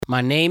My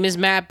name is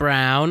Matt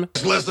Brown.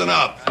 Listen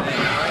up.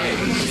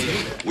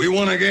 We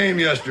won a game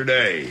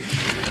yesterday.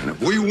 And if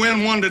we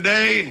win one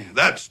today,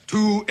 that's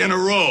 2 in a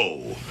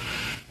row.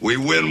 We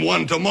win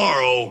one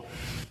tomorrow,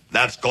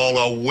 that's called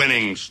a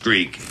winning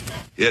streak.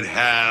 It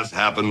has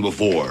happened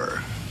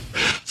before.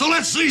 So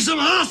let's see some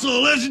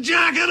hustle. Let's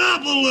jack it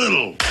up a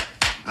little.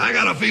 I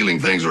got a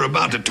feeling things are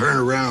about to turn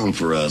around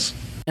for us.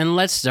 And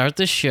let's start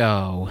the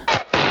show.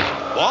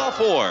 Ball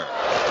 4.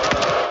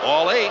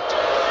 Ball 8.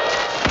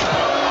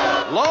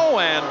 Low,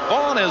 and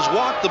Vaughn has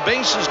walked the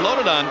bases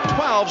loaded on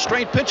 12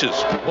 straight pitches.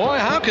 Boy,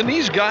 how can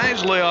these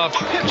guys lay off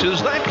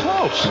pitches that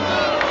close?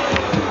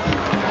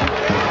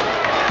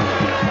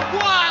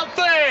 Wild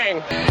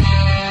thing!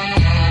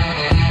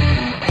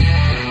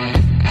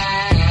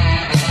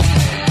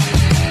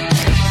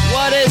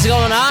 What is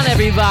going on,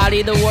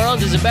 everybody? The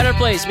world is a better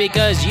place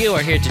because you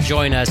are here to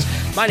join us.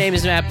 My name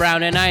is Matt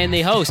Brown, and I am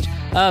the host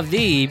of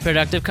the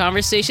Productive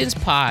Conversations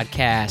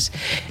podcast.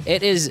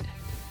 It is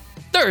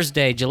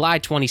Thursday, July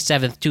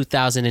 27th,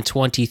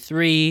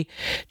 2023.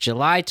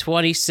 July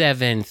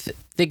 27th.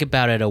 Think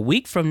about it. A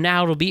week from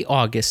now, it'll be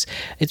August.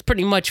 It's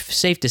pretty much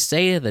safe to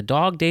say the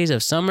dog days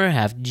of summer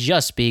have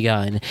just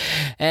begun.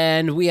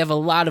 And we have a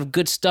lot of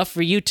good stuff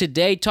for you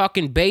today.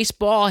 Talking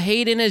baseball,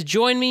 Hayden has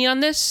joined me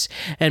on this.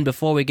 And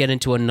before we get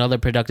into another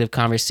productive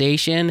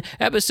conversation,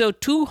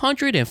 episode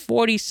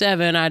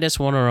 247, I just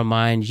want to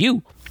remind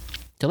you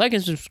to like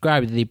and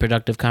subscribe to the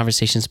Productive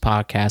Conversations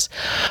podcast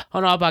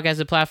on all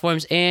podcasting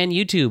platforms and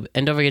YouTube.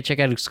 And don't forget to check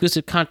out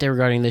exclusive content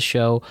regarding this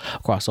show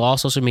across all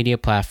social media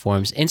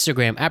platforms.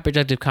 Instagram at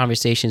Productive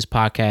Conversations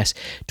Podcast,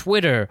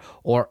 Twitter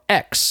or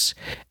X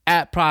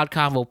at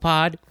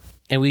ProdConvoPod.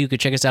 And you can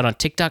check us out on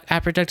TikTok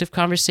at Productive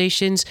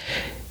Conversations,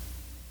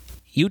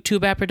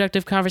 YouTube at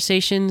Productive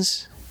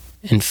Conversations,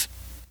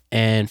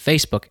 and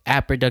Facebook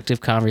at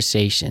Productive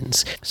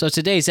Conversations. So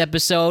today's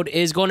episode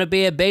is going to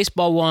be a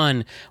baseball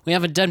one. We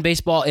haven't done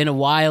baseball in a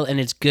while, and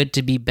it's good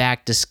to be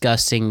back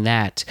discussing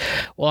that.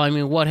 Well, I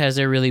mean, what has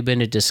there really been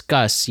to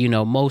discuss? You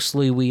know,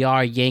 mostly we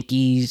are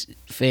Yankees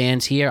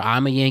fans here.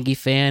 I'm a Yankee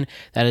fan.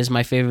 That is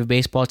my favorite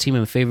baseball team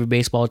and my favorite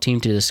baseball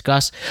team to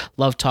discuss.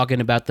 Love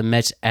talking about the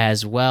Mets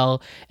as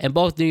well. And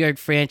both New York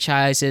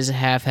franchises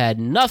have had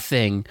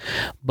nothing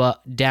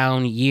but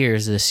down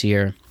years this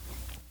year.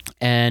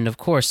 And, of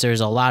course,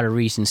 there's a lot of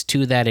reasons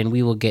to that, and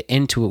we will get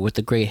into it with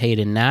the great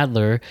Hayden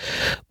Nadler.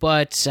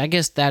 But I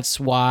guess that's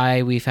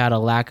why we've had a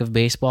lack of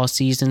baseball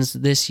seasons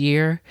this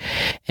year.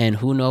 And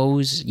who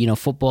knows, you know,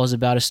 football is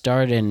about to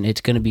start, and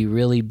it's going to be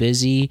really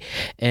busy.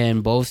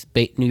 And both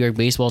New York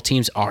baseball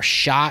teams are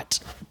shot,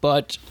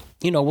 but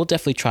you know, we'll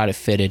definitely try to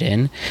fit it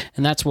in.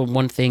 And that's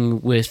one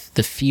thing with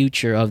the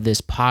future of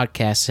this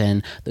podcast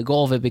and the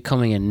goal of it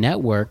becoming a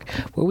network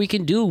where we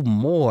can do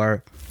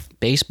more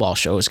baseball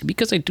shows,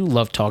 because I do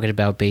love talking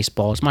about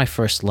baseball. It's my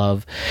first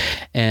love.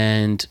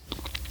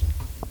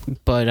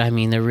 But I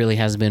mean, there really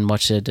hasn't been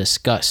much to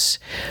discuss.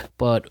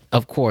 But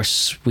of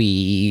course,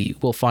 we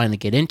will finally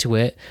get into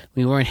it.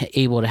 We weren't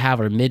able to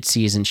have our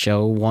mid-season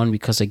show, one,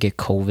 because I get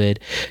COVID,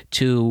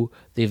 two,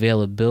 the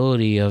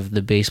availability of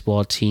the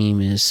baseball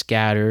team is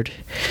scattered.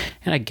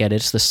 And I get it,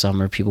 it's the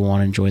summer. People want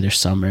to enjoy their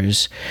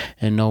summers.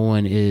 And no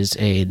one is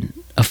an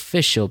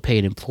official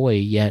paid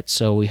employee yet,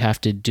 so we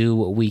have to do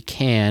what we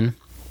can.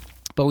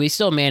 But we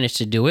still managed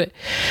to do it.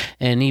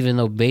 And even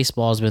though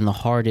baseball has been the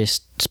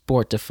hardest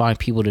sport to find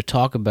people to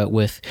talk about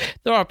with,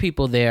 there are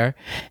people there.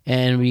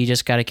 And we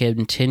just got to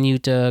continue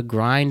to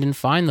grind and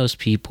find those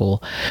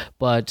people.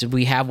 But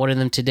we have one of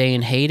them today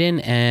in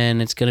Hayden.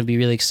 And it's going to be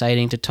really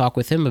exciting to talk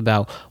with him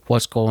about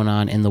what's going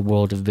on in the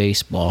world of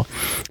baseball.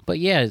 But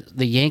yeah,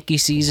 the Yankee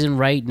season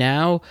right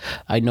now,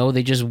 I know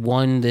they just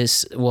won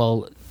this,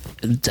 well,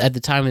 at the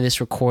time of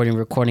this recording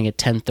at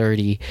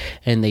 10:30,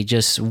 and they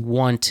just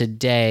won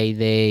today.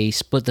 They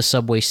split the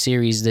Subway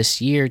Series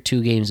this year,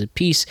 2 games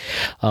apiece,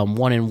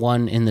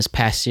 1-1 in this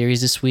past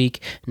series this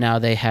week. Now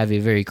they have a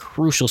very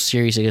crucial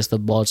series against the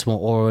Baltimore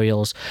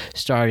Orioles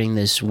starting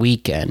this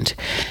weekend.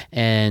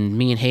 And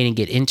me and Hayden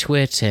get into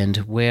it and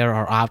where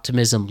our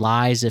optimism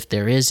lies, if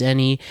there is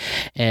any,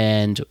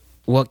 and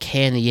what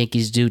can the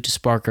Yankees do to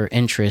spark our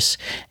interest,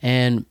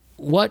 and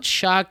what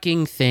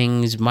shocking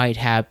things might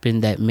happen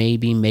that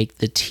maybe make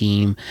the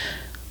team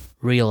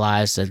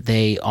realize that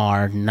they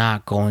are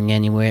not going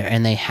anywhere,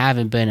 and they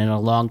haven't been in a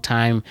long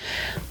time.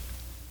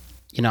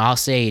 You know, I'll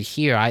say it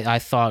here. I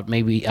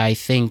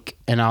think,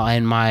 and I'll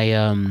end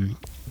my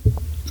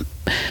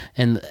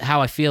and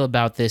how I feel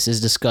about this is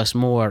discussed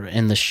more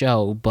in the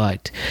show.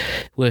 But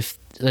with,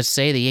 let's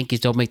say the Yankees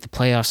don't make the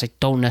playoffs, I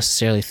don't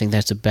necessarily think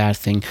that's a bad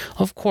thing.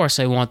 Of course,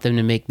 I want them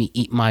to make me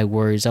eat my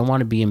words. I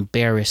want to be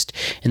embarrassed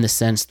in the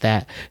sense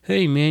that,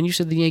 hey, man, you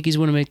said the Yankees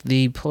want to make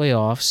the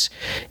playoffs.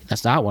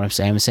 That's not what I'm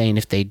saying. I'm saying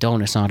if they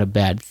don't, it's not a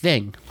bad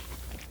thing.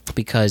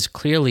 Because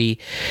clearly,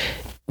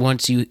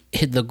 once you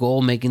hit the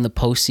goal making the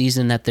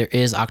postseason that there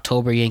is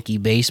October Yankee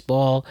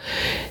baseball,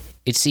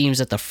 it seems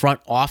that the front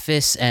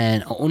office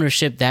and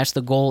ownership, that's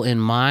the goal in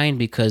mind,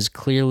 because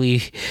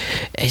clearly,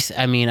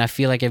 I mean, I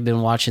feel like I've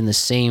been watching the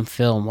same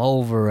film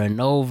over and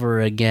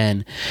over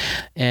again.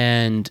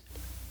 And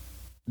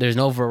there's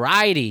no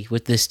variety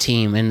with this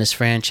team and this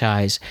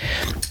franchise.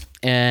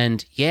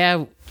 And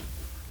yeah,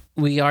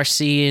 we are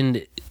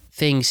seeing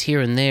things here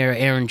and there.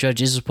 Aaron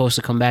Judge is supposed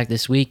to come back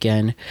this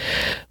weekend,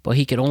 but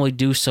he can only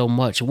do so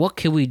much. What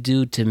can we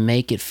do to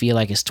make it feel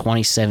like it's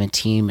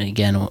 2017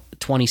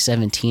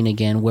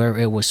 again, where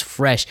it was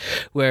fresh,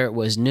 where it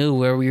was new,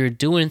 where we were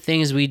doing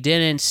things we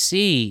didn't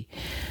see?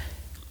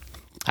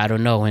 I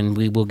don't know, and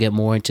we will get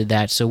more into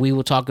that. So we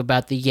will talk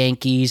about the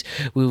Yankees.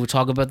 We will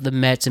talk about the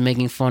Mets and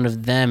making fun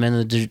of them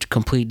and the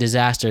complete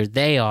disaster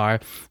they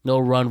are. No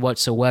run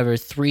whatsoever.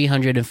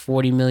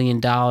 $340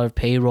 million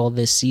payroll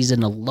this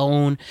season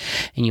alone,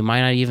 and you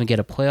might not even get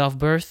a playoff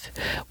berth.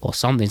 Well,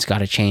 something's got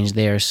to change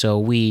there. So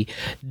we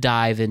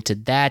dive into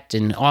that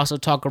and also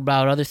talk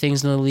about other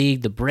things in the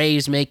league. The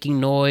Braves making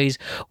noise,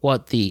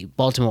 what the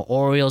Baltimore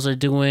Orioles are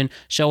doing.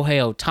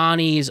 Shohei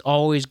Ohtani is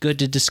always good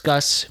to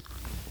discuss.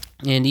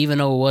 And even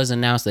though it was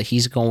announced that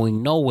he's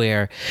going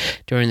nowhere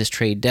during this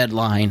trade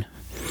deadline,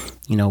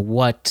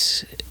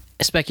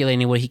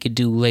 speculating what he could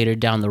do later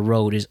down the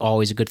road is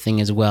always a good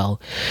thing as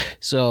well.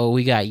 So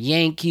we got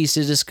Yankees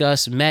to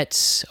discuss,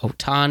 Mets,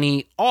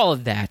 Ohtani, all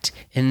of that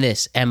in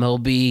this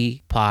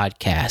MLB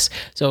podcast.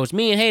 So it's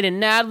me and Hayden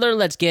Nadler.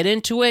 Let's get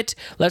into it.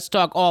 Let's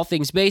talk all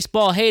things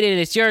baseball. Hayden,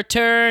 it's your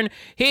turn.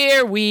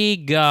 Here we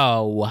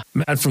go.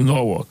 Matt from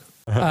Norwalk.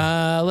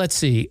 Let's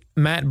see.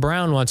 Matt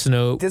Brown wants to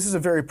know. This is a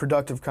very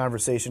productive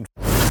conversation.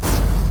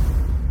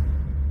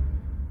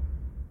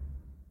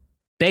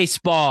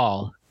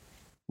 Baseball.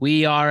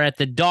 We are at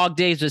the dog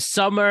days of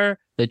summer.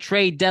 The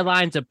trade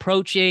deadline's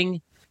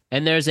approaching,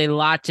 and there's a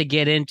lot to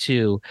get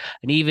into.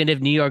 And even if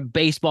New York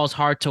baseball's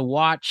hard to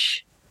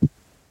watch,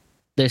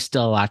 there's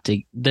still a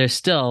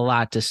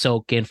lot to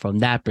soak in from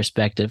that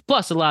perspective.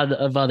 Plus a lot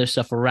of other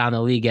stuff around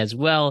the league as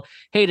well.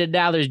 Hayden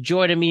Dowler's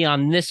joining me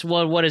on this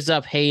one. What is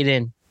up,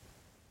 Hayden?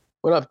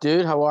 What up,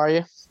 dude? How are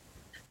you?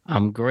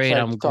 I'm great.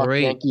 I'm talk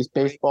great. Yankees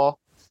baseball.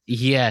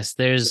 Yes,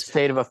 there's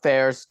state of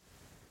affairs.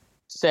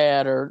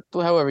 Sad, or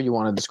however you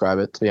want to describe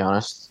it, to be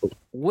honest.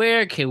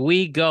 Where can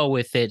we go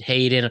with it,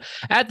 Hayden?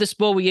 At the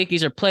Sport, we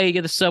Yankees are playing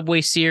in the Subway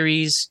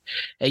Series.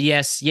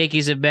 Yes,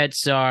 Yankees and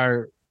Mets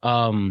are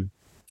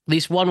at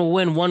least one will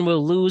win, one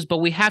will lose, but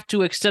we have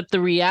to accept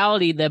the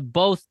reality that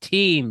both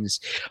teams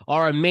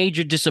are a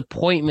major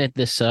disappointment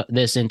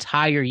this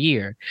entire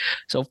year.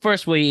 So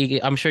first,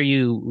 I'm sure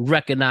you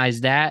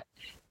recognize that,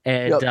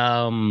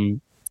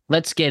 and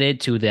let's get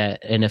into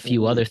that and a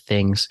few other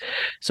things.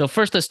 So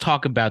first, let's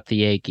talk about the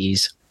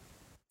Yankees.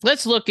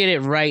 Let's look at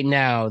it right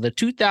now. The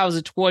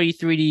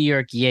 2023 New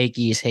York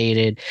Yankees,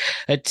 Hayden,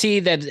 a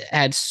team that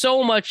had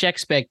so much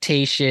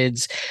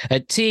expectations, a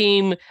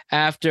team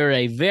after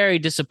a very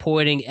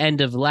disappointing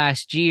end of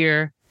last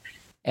year,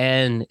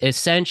 and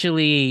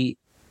essentially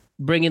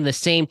bringing the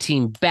same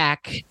team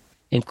back,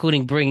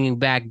 including bringing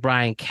back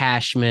Brian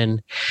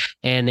Cashman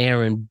and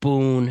Aaron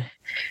Boone.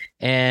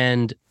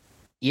 And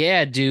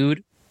yeah,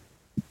 dude,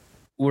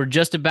 we're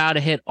just about to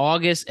hit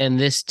August, and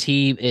this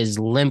team is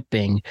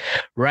limping.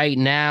 Right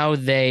now,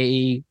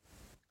 they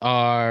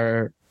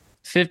are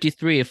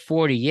 53 of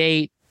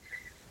 48.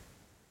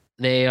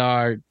 They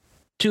are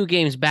 2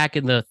 games back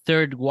in the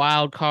third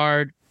wild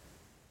card.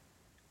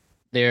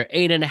 They're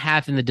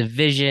 8.5 in the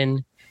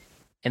division,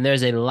 and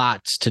there's a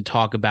lot to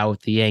talk about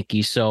with the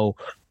Yankees. So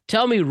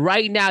tell me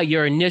right now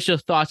your initial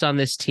thoughts on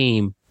this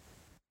team.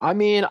 I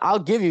mean, I'll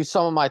give you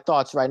some of my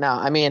thoughts right now.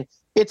 I mean,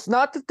 it's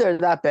not that they're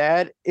that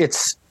bad.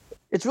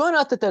 It's really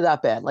not that they're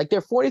that bad. Like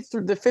they're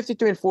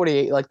 53 and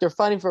 48. Like they're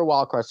fighting for a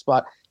wild card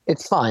spot.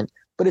 It's fine,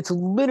 but it's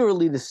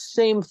literally the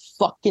same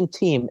fucking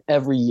team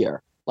every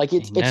year. Like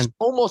it's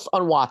almost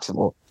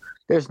unwatchable.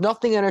 There's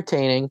nothing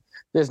entertaining.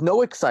 There's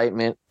no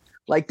excitement.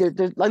 Like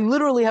I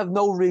literally have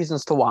no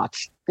reasons to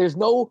watch. There's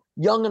no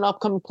young and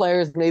upcoming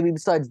players, maybe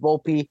besides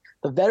Volpe.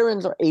 The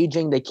veterans are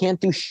aging. They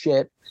can't do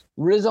shit.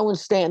 Rizzo and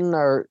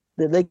Stanton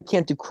they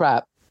can't do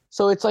crap.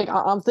 So it's like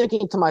I'm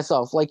thinking to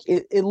myself, like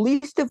at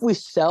least if we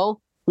sell,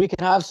 we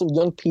can have some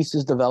young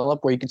pieces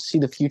develop where you can see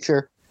the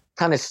future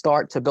kind of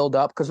start to build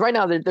up. Because right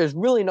now, there's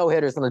really no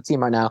hitters on the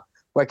team right now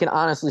where I can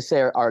honestly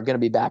say are going to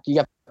be back. You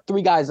got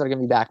 3 guys that are going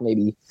to be back,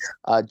 maybe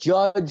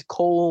Judge,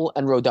 Cole,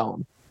 and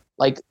Rodon.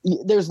 Like,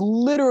 there's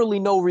literally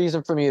no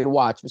reason for me to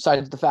watch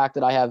besides the fact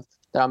that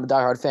I'm a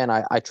diehard fan.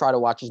 I try to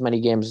watch as many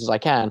games as I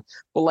can.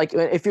 But, like,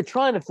 if you're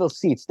trying to fill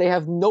seats, they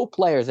have no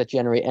players that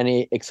generate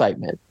any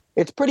excitement.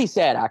 It's pretty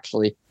sad,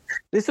 actually.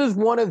 This is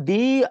one of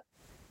the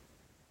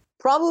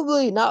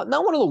probably not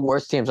one of the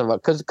worst teams ever,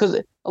 because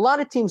a lot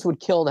of teams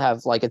would kill to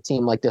have like a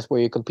team like this where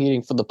you're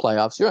competing for the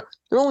playoffs. You're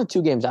only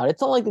 2 games out.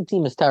 It's not like the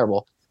team is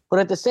terrible, but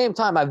at the same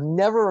time, I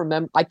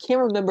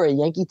can't remember a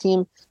Yankee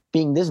team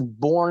being this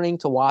boring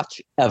to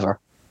watch ever.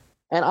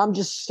 And I'm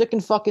just sick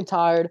and fucking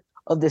tired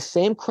of the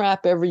same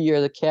crap every year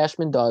that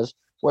Cashman does,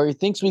 where he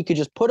thinks we could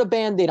just put a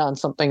Band-Aid on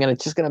something and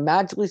it's just going to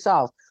magically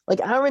solve.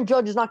 Like Aaron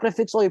Judge is not going to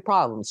fix all your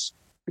problems.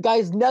 The guy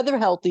is never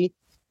healthy.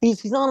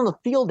 He's not on the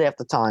field half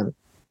the time.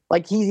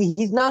 Like,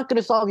 he's not going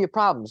to solve your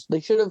problems. They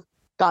should have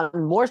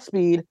gotten more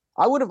speed.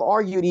 I would have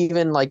argued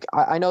even, like,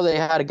 I know they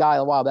had a guy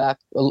a while back,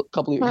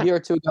 a year or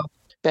two ago,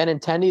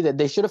 Benintendi, that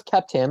they should have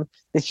kept him.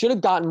 They should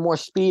have gotten more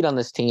speed on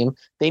this team.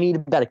 They need a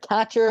better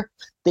catcher.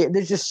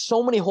 There's just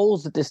so many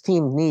holes that this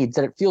team needs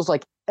that it feels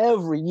like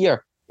every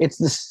year it's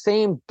the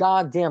same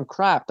goddamn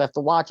crap I have to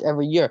watch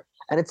every year.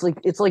 And it's like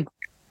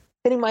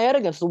hitting my head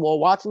against the wall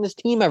watching this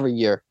team every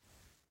year.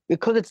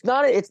 Because it's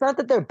not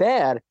that they're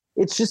bad.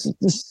 It's just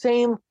the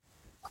same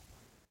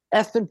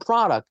effing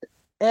product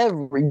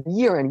every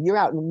year and year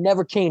out, and it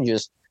never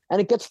changes. And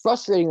it gets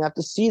frustrating to have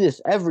to see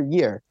this every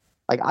year.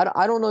 Like,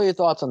 I don't know your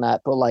thoughts on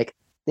that, but like,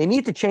 they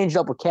need to change it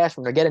up with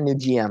Cashman or get a new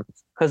GM,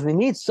 because we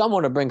need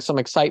someone to bring some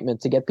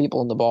excitement to get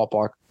people in the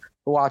ballpark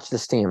to watch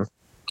this team.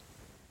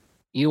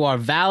 You are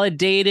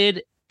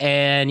validated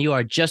and you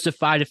are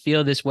justified to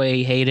feel this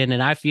way, Hayden,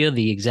 and I feel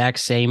the exact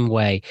same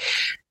way.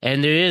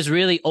 And there is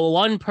really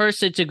one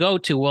person to go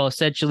to, well,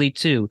 essentially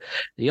two.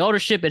 The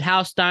ownership at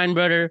Hal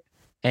Steinbrenner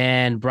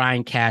and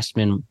Brian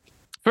Cashman.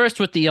 First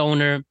with the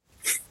owner.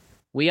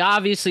 We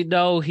obviously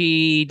know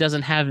he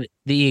doesn't have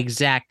the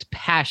exact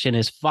passion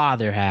his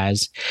father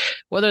has.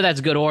 Whether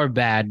that's good or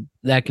bad,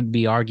 that could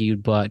be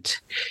argued, but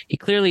he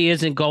clearly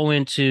isn't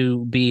going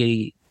to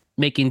be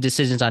making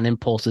decisions on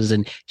impulses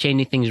and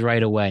changing things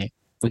right away.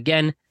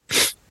 Again,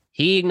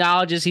 he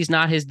acknowledges he's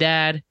not his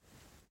dad,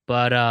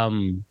 but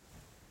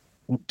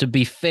to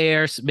be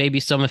fair, maybe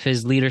some of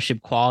his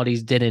leadership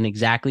qualities didn't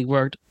exactly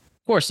work.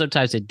 Of course,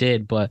 sometimes it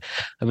did, but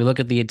I mean, look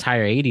at the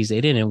entire 80s. They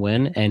didn't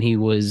win, and he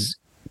was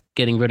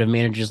getting rid of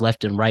managers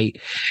left and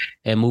right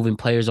and moving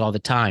players all the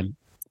time.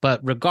 But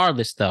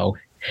regardless, though,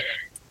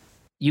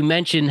 you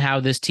mentioned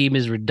how this team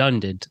is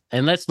redundant.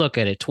 And let's look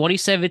at it.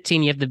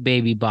 2017, you have the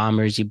Baby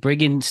Bombers. You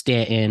bring in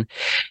Stanton.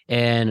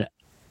 And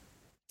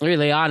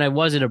really on, I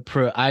was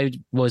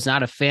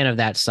not a fan of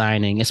that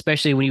signing,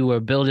 especially when you were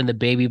building the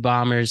Baby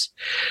Bombers,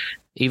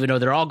 even though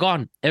they're all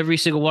gone. Every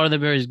single one of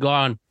them is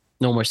gone.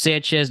 No more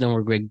Sanchez, no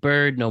more Greg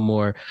Bird, no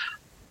more,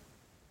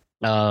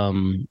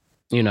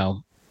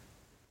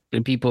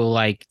 people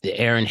like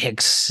Aaron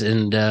Hicks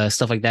and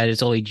stuff like that.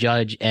 It's only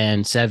Judge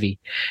and Sevy.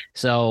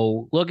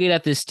 So looking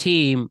at this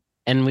team,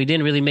 and we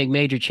didn't really make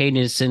major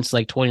changes since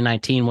like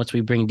 2019 once we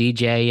bring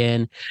DJ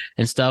in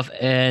and stuff.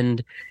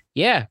 And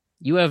yeah,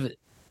 you have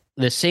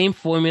the same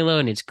formula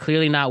and it's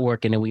clearly not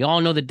working. And we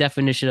all know the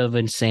definition of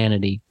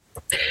insanity.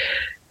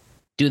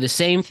 Do the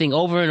same thing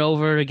over and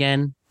over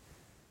again,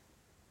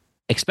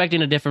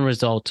 expecting a different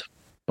result,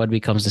 but it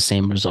becomes the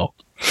same result.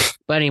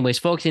 But anyways,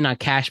 focusing on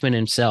Cashman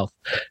himself,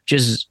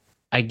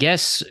 I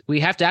guess we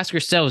have to ask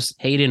ourselves,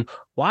 Hayden,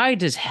 why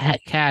does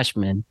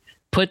Cashman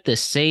put the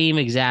same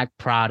exact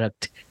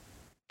product?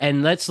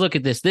 And let's look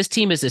at this. This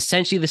team is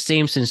essentially the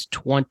same since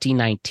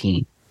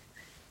 2019.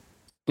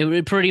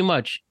 Pretty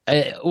much.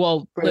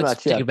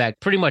 Let's take it back.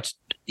 Pretty much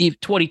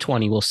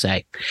 2020, we'll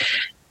say.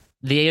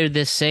 They're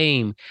the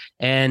same.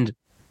 And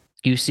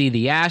you see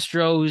the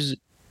Astros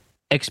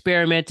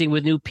experimenting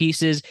with new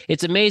pieces.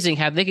 It's amazing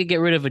how they could get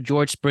rid of a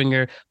George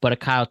Springer, but a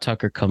Kyle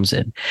Tucker comes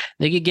in.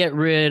 They could get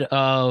rid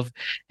of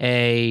like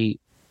a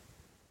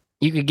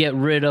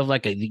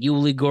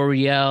Yuli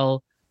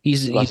Gurriel.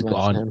 He's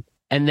gone.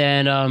 And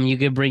then you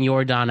could bring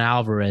Yordan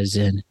Alvarez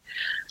in.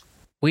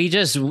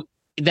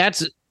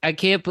 I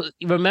can't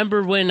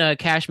remember when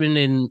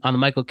Cashman on the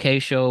Michael Kay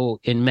show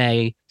in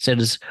May said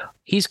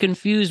he's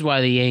confused why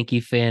the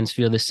Yankee fans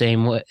feel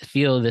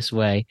this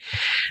way.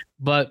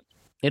 But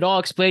it all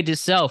explained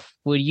itself.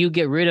 Would you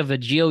get rid of a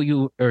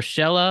Gio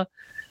Urshela,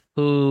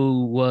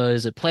 who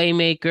was a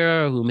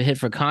playmaker, who hit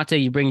for Conte?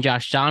 You bring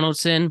Josh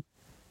Donaldson,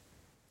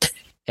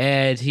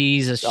 and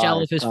he's a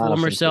shell of his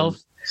former self,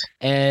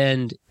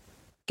 and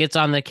gets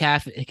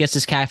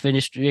this calf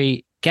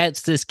injury,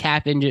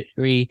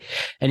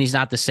 and he's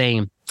not the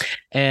same.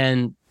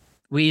 And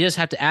we just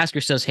have to ask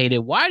ourselves,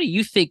 Hayden, why do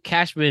you think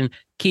Cashman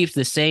keeps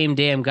the same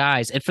damn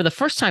guys? And for the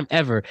first time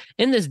ever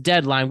in this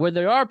deadline, where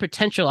there are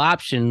potential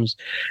options,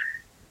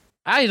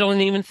 I don't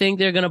even think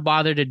they're going to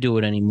bother to do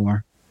it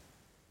anymore.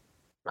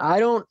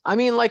 People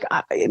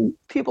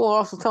are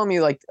also telling me,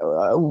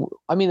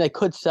 they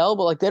could sell,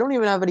 but they don't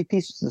even have any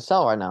pieces to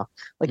sell right now.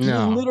 You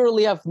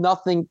literally have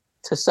nothing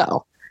to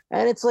sell.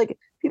 And it's like,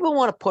 people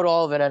want to put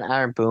all of it on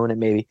Aaron Boone and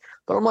maybe,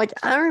 but I'm like,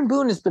 Aaron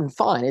Boone has been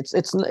fine. It's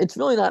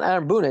really not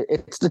Aaron Boone.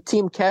 It's the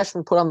team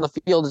Cashman put on the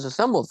field is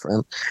assembled for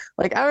him.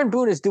 Aaron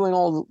Boone is doing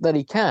all that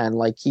he can.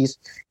 He's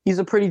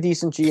a pretty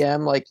decent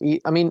GM.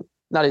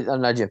 Not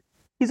GM.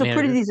 He's a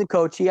pretty decent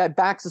coach. He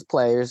backs his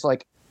players.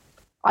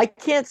 I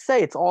can't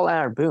say it's all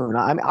Aaron Boone.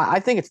 I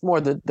think it's more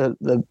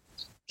the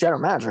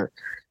general manager.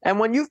 And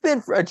when you've been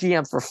a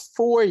GM for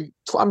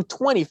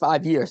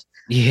 25 years,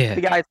 yeah,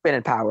 the guy's been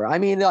in power.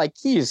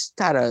 He's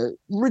had a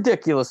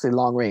ridiculously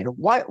long reign.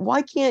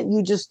 Why can't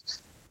you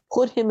just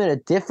put him in a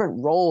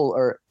different role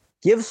or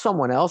give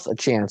someone else a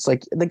chance?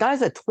 The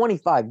guy's at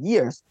 25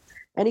 years,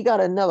 and he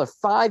got another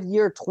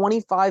 5-year,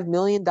 $25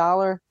 million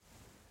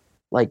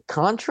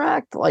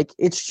contract.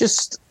 It's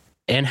just,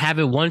 and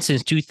haven't won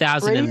since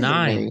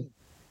 2009.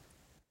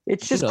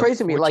 It's just crazy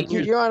to me.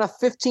 You're on a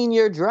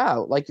 15-year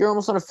drought. You're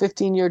almost on a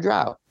 15-year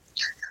drought.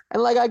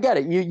 And I get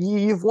it.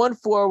 You've won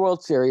 4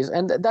 World Series,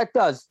 and that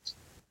does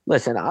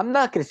listen, I'm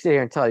not going to sit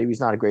here and tell you he's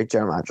not a great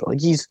general manager. Like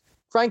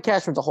Frank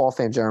Cashman's a Hall of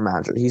Fame general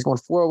manager. He's won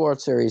 4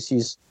 World Series.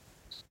 He's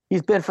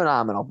been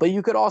phenomenal. But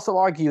you could also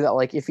argue that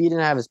like if he didn't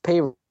have his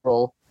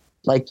payroll,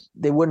 like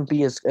they wouldn't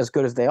be as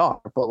good as they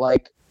are. But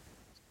like,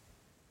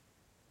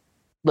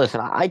 listen,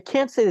 I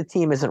can't say the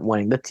team isn't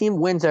winning. The team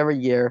wins every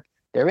year.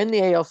 They're in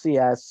the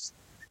ALCS.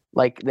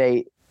 Like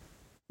they've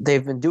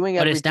been doing everything.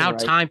 But it's now right.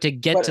 time to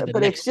get to the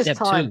but next it's just step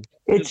time. too.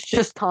 It's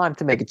just time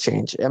to make a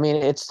change. I mean,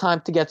 it's time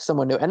to get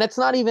someone new. And it's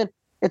not even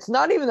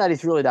that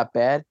he's really that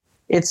bad.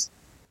 It's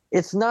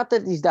not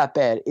that he's that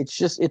bad.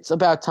 It's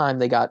about time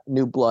they got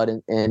new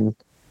blood and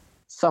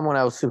someone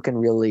else who can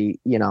really,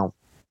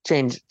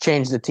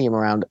 change the team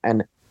around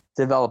and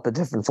develop a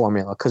different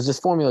formula, because this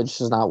formula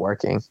just is not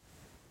working.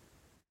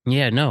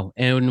 Yeah, no.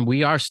 And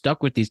we are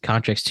stuck with these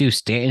contracts too.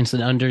 Stanton's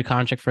under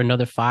contract for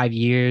another 5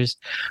 years.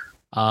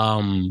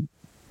 DJ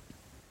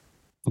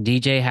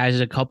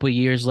has a couple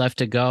years left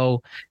to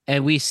go,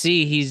 and we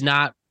see he's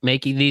not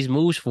making these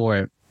moves for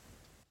it.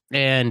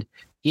 And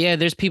yeah,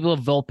 there's people of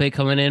Volpe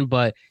coming in,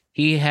 but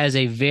he has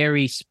a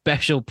very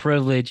special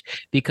privilege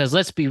because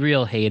let's be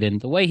real, Hayden,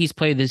 the way he's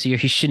played this year,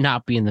 he should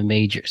not be in the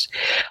majors.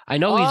 I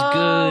know he's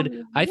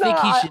good. I think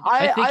he should.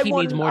 I think he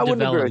needs more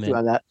development. Agree with you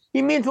on that.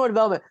 He needs more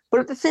development, but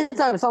at the same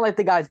time, it's not like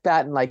the guy's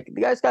batting like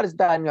the guy's got his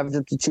batting average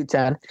up to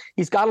 210.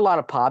 He's got a lot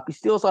of pop. He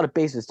steals a lot of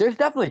bases. There's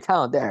definitely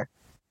talent there.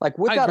 Like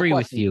I agree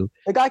with you.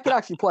 The guy could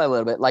actually play a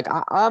little bit. Like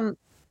I'm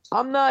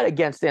not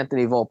against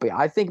Anthony Volpe.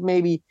 I think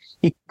maybe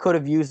he could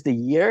have used the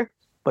year,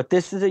 but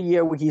this is a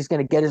year where he's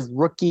going to get his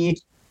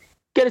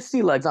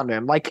sea legs under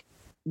him. Like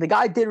the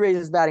guy did raise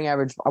his batting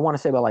average, I want to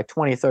say about like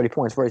 20 or 30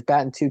 points, where he's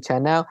batting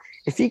 210 now.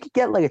 If he could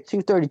get like a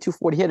 230,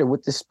 240 hitter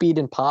with the speed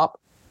and pop,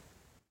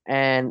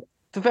 and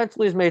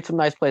defensively has made some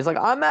nice plays. Like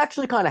I'm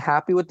actually kind of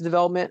happy with the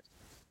development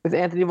with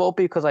Anthony Volpe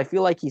because I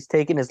feel like he's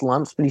taking his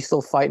lumps, but he's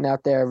still fighting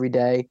out there every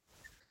day.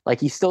 Like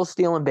he's still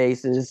stealing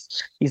bases.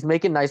 He's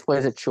making nice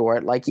plays at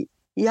short. Like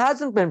he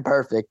hasn't been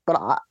perfect,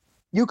 but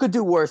you could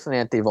do worse than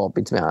Anthony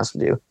Volpe, to be honest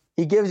with you.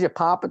 He gives you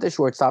pop at the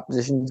shortstop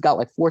position. He's got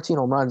like 14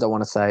 home runs, I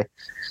want to say.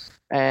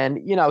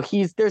 And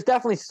there's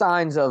definitely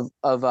signs that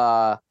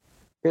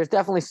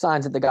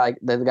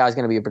the guy's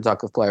going to be a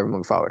productive player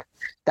moving forward.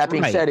 That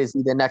being said, is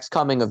he the next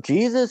coming of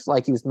Jesus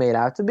like he was made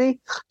out to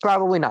be?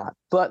 Probably not.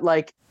 But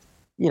like,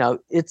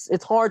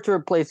 it's hard to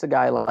replace a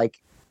guy like,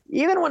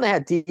 even when they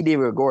had Didi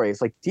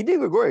Gregorius, like Didi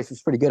Gregorius was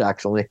pretty good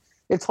actually.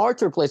 It's hard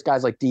to replace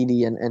guys like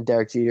Didi and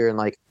Derek Jeter, and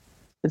like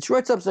the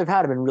shortstops they've had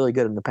have been really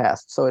good in the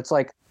past. So it's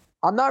like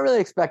I'm not really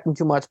expecting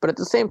too much, but at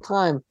the same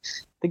time,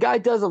 the guy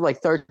does have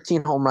like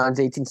 13 home runs,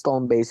 18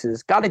 stolen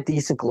bases, got a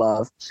decent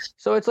glove.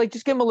 So it's like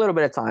just give him a little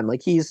bit of time.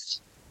 Like he's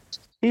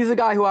a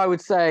guy who I would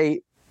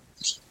say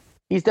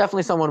he's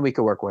definitely someone we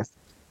could work with.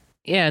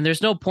 Yeah, and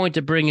there's no point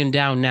to bring him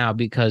down now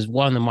because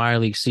one, the minor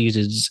league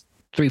season's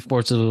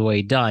 3/4 of the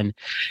way done,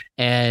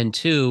 and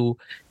two,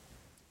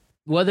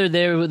 whether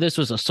this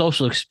was a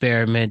social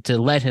experiment to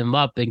let him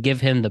up and give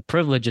him the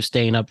privilege of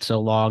staying up so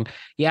long,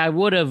 yeah, I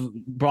would have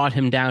brought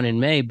him down in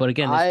May. But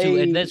again,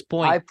 at this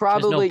point, I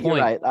probably there's no point.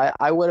 You're right.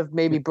 I would have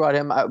maybe brought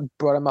him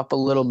up a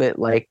little bit,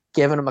 like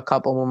giving him a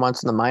couple more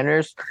months in the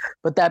minors.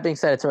 But that being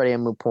said, it's already a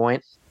moot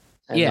point.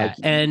 And yeah,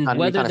 and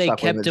whether they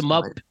kept him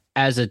up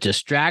as a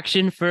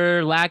distraction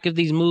for lack of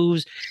these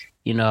moves,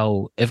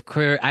 if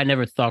Correa, I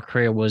never thought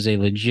Correa was a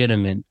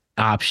legitimate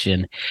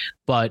option,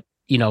 but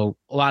a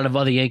lot of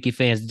other Yankee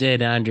fans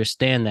did. I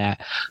understand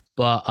that,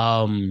 but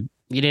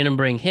you didn't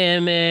bring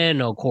him in.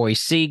 No Corey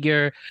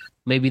Seager.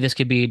 Maybe this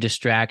could be a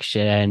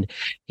distraction. And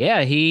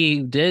yeah,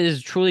 he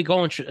is truly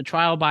going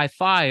trial by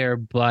fire.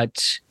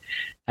 But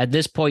at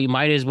this point, you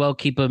might as well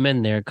keep him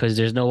in there because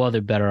there's no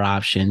other better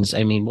options.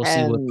 I mean, we'll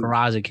see what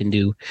Peraza can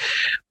do,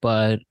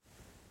 but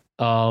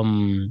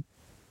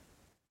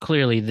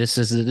clearly this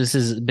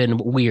has been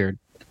weird,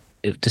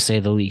 to say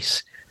the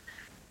least.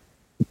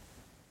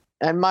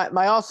 And my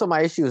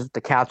issue is with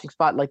the catching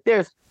spot. Like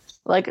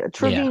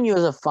Trevino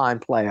is a fine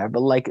player,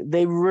 but like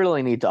they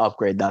really need to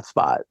upgrade that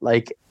spot.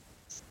 Like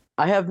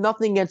I have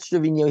nothing against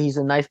Trevino. He's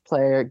a nice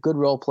player, good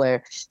role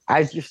player.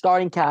 As your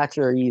starting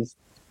catcher,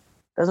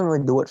 doesn't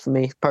really do it for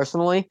me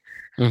personally.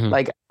 Mm-hmm.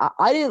 Like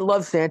I didn't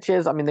love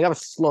Sanchez. I mean, the guy was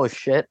slow as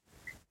shit,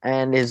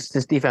 and his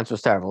defense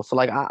was terrible. So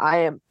like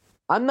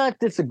I'm not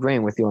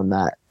disagreeing with you on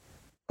that.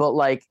 But,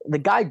 like, the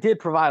guy did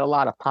provide a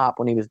lot of pop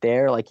when he was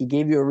there. Like, he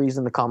gave you a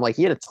reason to come. Like,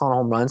 he had a ton of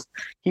home runs.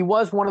 He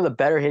was one of the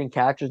better hitting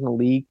catchers in the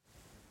league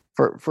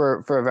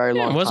for a very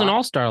long time. He was an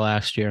all-star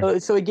last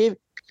year. So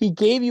he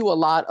gave you a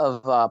lot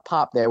of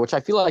pop there, which I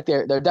feel like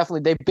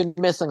they've been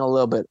missing a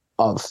little bit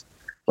of.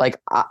 Like,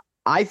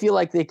 I feel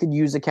like they could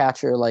use a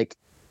catcher. Like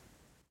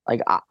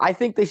I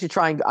think they should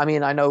try and – I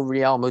mean, I know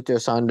Real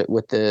Muto signed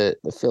with the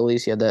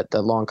Phillies. He had that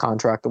long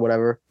contract or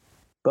whatever.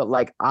 But,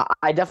 like,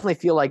 I definitely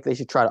feel like they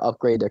should try to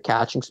upgrade their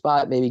catching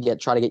spot. Maybe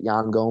try to get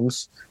Yan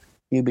Gomes.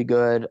 He'd be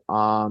good.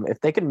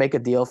 If they could make a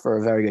deal for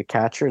a very good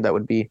catcher, that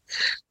would be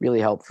really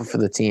helpful for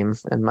the team,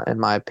 in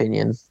my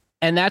opinion.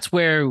 And that's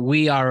where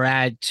we are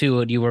at,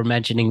 too. And you were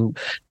mentioning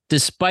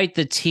despite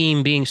the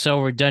team being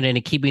so redundant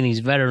and keeping these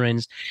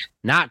veterans,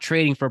 not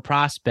trading for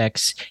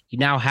prospects, you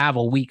now have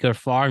a weaker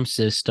farm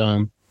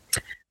system,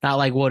 not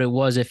like what it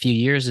was a few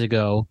years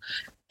ago.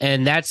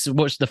 And that's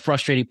what the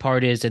frustrating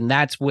part is. And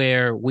that's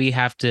where we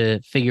have to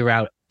figure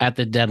out at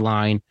the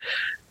deadline.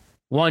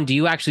 One, do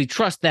you actually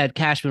trust that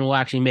Cashman will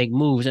actually make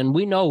moves? And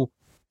we know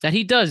that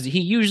he does. He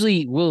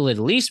usually will at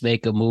least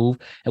make a move.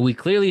 And we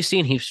clearly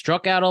seen he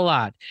struck out a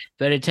lot.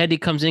 Benintendi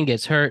comes in,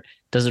 gets hurt,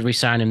 doesn't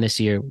re-sign him this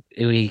year.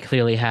 We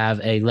clearly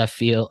have a left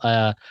field.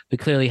 We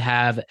clearly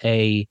have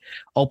a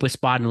open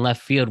spot in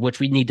left field, which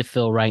we need to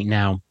fill right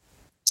now.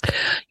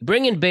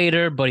 Bring in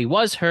Bader, but he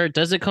was hurt.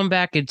 Doesn't come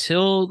back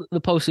until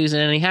the postseason,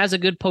 and he has a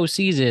good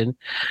postseason.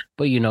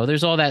 But,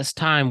 there's all that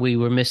time we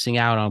were missing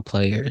out on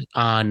players,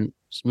 on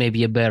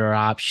maybe a better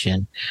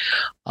option.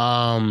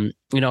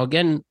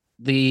 Again,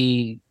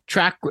 the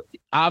track,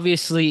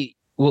 obviously,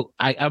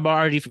 I'm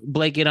already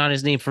blanking on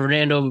his name,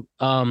 Fernando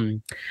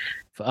from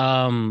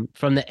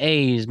the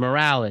A's,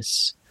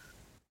 Morales.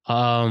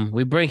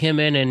 We bring him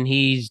in, and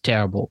he's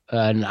terrible,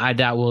 and I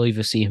doubt we'll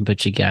even see him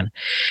pitch again.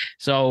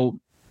 So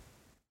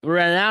we're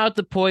now at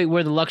the point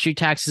where the luxury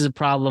tax is a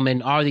problem,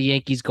 and are the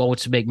Yankees going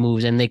to make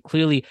moves? And they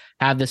clearly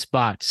have the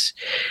spots.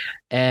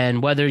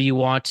 And whether you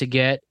want to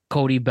get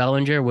Cody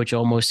Bellinger, which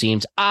almost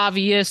seems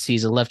obvious,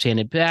 he's a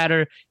left-handed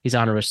batter, he's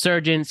on a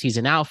resurgence, he's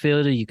an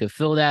outfielder, you could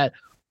fill that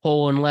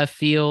hole in left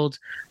field.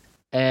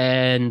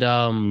 And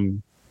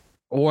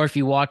or if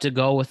you want to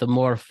go with a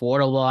more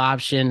affordable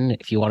option,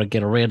 if you want to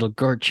get a Randall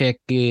Gurchick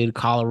in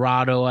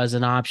Colorado as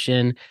an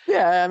option.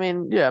 Yeah,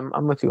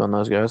 I'm with you on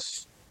those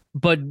guys.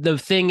 But the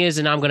thing is,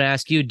 and I'm going to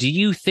ask you, do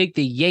you think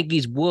the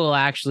Yankees will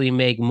actually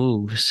make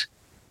moves?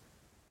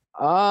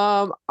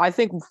 I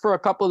think for a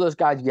couple of those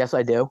guys, yes,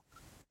 I do.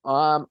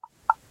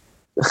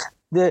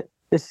 The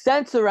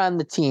sense around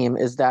the team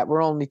is that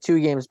we're only 2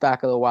 games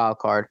back of the wild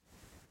card.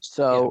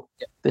 So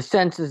the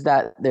sense is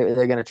that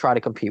they're going to try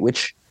to compete,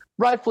 which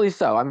rightfully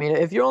so.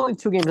 If you're only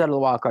 2 games out of the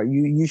wild card,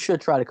 you should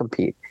try to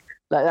compete.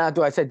 Now,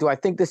 do I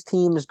think this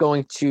team is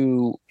going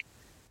to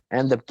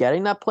end up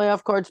getting that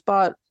playoff card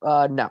spot?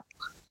 No.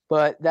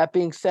 But that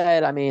being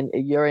said,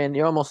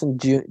 you're almost in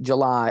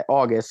July,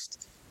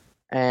 August,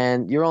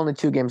 and you're only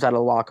 2 games out of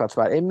the wild card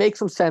spot. It makes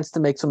some sense to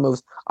make some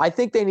moves. I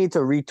think they need to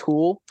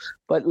retool,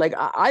 but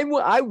I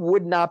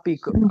would not be.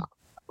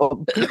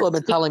 People have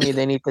been telling me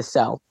they need to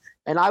sell,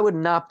 and I would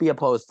not be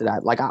opposed to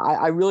that.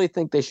 I really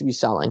think they should be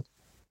selling.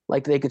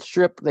 They could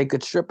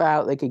strip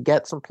out. They could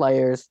get some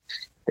players.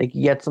 They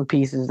could get some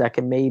pieces that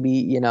can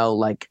maybe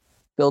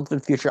build for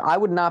the future. I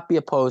would not be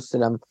opposed to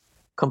them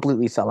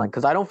completely selling,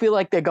 because I don't feel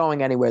like they're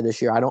going anywhere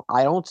this year.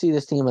 I don't see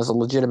this team as a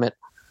legitimate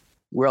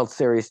World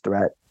Series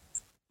threat.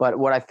 But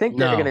what I think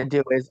they're going to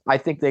do is I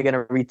think they're going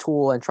to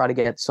retool and try to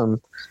get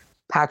some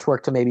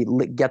patchwork to maybe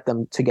get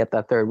them to get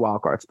that 3rd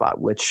wild card spot,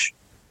 which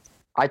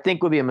I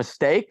think would be a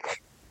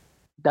mistake.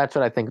 That's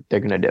what I think they're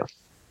going to do.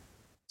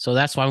 So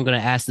that's why I'm going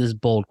to ask this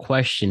bold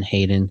question,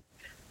 Hayden.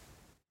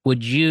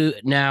 Would you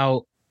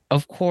now?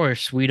 Of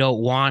course, we don't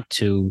want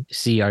to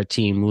see our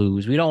team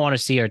lose. We don't want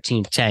to see our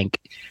team tank.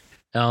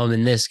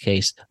 In this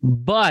case,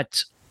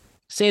 but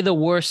say the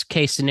worst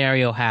case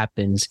scenario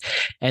happens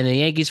and the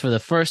Yankees for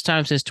the first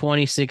time since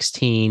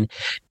 2016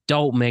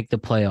 don't make the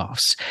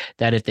playoffs.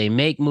 That if they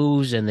make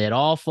moves and it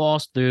all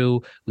falls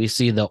through, we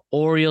see the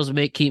Orioles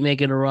keep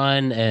making a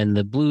run, and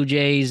the Blue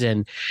Jays,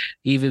 and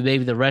even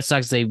maybe the Red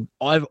Sox,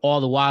 all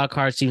the wild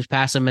card teams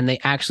pass them and they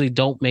actually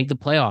don't make the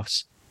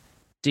playoffs.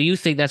 Do you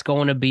think that's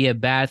going to be a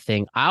bad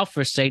thing? I'll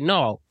first say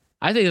no.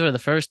 I think for the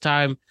first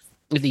time,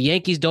 if the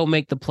Yankees don't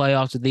make the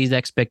playoffs with these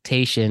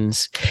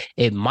expectations,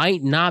 it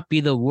might not be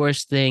the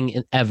worst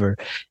thing ever.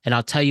 And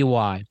I'll tell you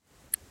why.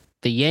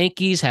 The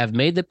Yankees have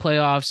made the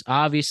playoffs,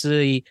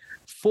 obviously,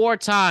 4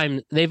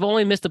 times. They've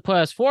only missed the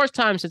playoffs 4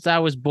 times since I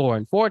was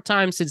born. 4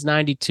 times since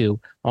 92.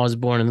 I was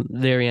born in the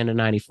very end of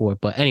 94.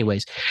 But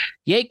anyways,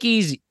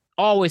 Yankees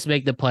always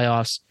make the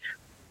playoffs,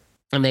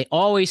 and they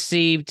always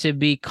seem to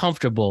be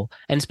comfortable.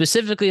 And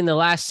specifically in the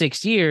last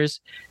 6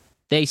 years,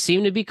 they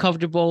seem to be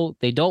comfortable.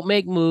 They don't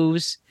make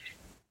moves.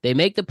 They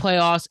make the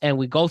playoffs, and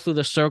we go through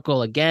the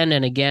circle again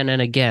and again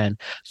and again.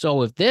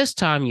 So if this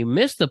time you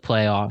miss the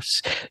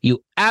playoffs,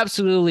 you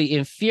absolutely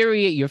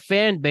infuriate your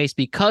fan base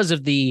because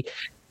of the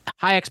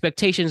high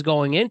expectations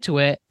going into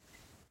it,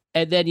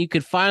 and then you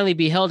could finally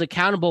be held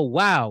accountable.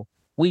 Wow,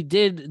 we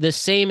did the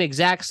same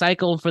exact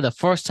cycle. For the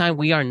first time,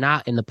 we are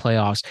not in the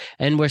playoffs.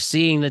 And we're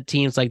seeing the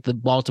teams like the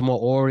Baltimore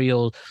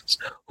Orioles,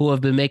 who have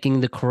been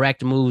making the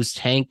correct moves,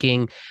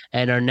 tanking,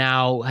 and are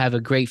now have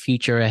a great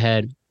future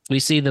ahead. We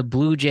see the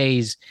Blue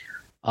Jays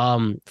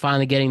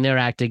finally getting their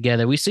act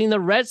together. We've seen the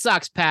Red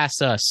Sox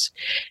pass us,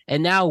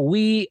 and now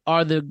we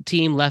are the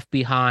team left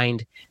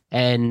behind,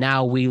 and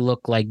now we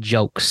look like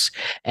jokes.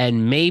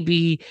 And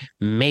maybe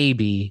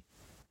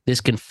this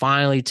can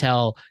finally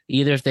tell,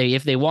 either if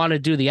they want to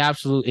do the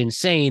absolute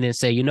insane and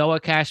say, you know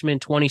what, Cashman,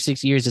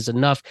 26 years is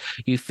enough.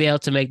 You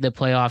failed to make the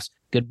playoffs.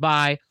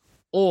 Goodbye.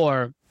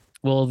 Or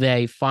will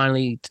they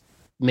finally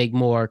make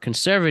more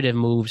conservative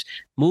moves,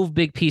 move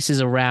big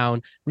pieces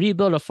around,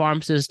 rebuild a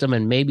farm system,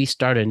 and maybe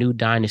start a new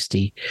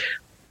dynasty.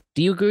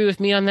 Do you agree with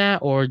me on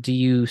that, or do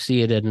you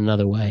see it in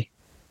another way?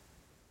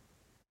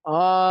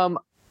 I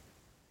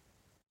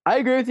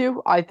agree with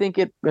you. I think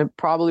it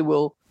probably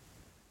will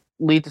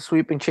lead to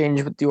sweeping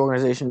change with the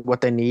organization,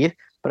 what they need.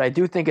 But I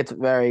do think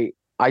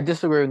I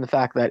disagree with the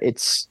fact that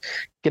it's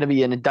going to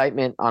be an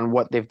indictment on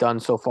what they've done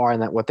so far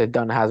and that what they've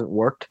done hasn't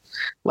worked.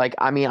 Like,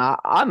 I mean,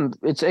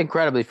 it's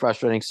incredibly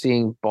frustrating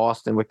seeing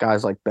Boston with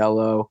guys like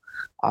Bello,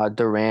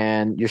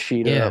 Duran,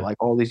 Yoshida, like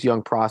all these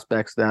young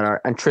prospects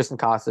and Tristan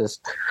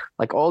Casas,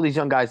 like all these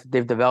young guys that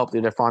they've developed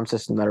through their farm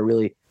system that are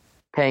really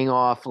paying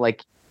off.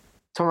 Like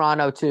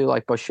Toronto too,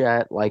 like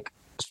Bichette, like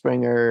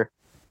Springer,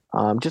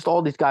 just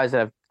all these guys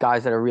that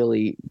are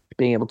really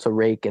being able to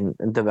rake and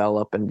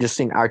develop, and just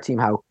seeing our team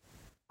how,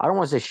 I don't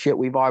want to say shit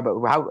we are, but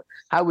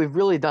how we've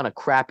really done a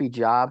crappy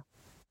job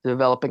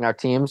developing our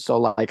team. So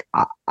like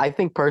I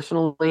think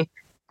personally,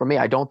 for me,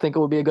 I don't think it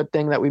would be a good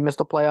thing that we missed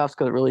the playoffs,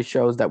 because it really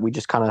shows that we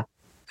just kind of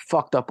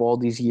fucked up all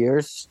these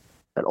years,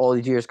 that all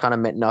these years kind of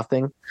meant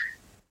nothing,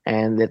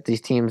 and that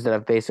these teams that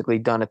have basically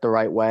done it the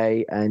right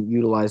way and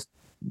utilized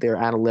their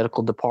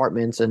analytical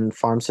departments and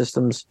farm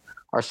systems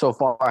are so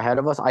far ahead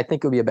of us. I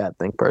think it would be a bad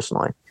thing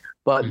personally.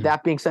 But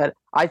that being said,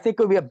 I think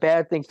it would be a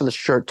bad thing for the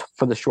short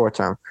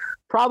term.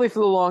 Probably for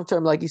the long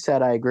term, like you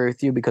said, I agree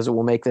with you, because it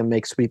will make them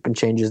make sweeping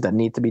changes that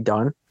need to be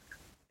done.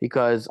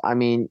 Because I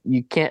mean,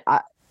 you can't.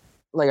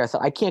 Like I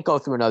said, I can't go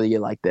through another year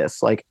like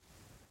this. Like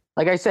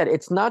I said,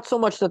 it's not so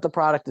much that the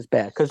product is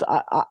bad, because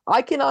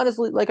I can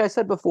honestly, like I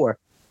said before,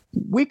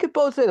 we could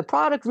both say the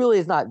product really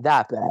is not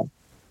that bad.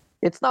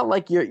 It's not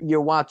like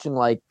you're watching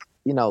like,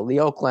 you know, the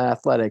Oakland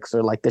Athletics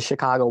or like the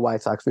Chicago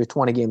White Sox for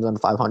 20 games under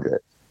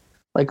 500.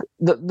 Like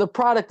the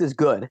product is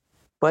good,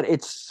 but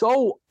it's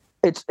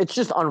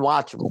just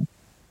unwatchable.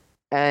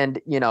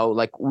 And you know,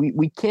 like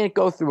we can't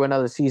go through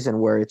another season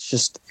where it's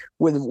just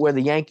where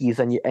the Yankees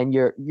and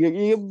you're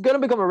gonna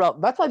become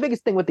irrelevant. That's my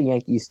biggest thing with the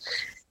Yankees,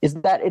 is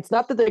that it's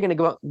not that they're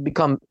gonna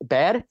become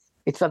bad,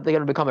 it's that they're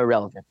gonna become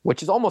irrelevant,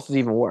 which is almost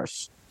even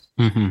worse.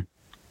 Mm-hmm.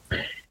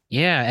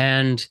 Yeah,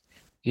 and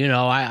you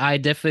know, I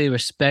definitely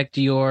respect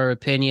your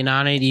opinion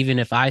on it, even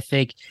if I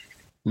think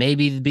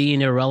maybe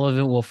being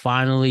irrelevant will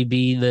finally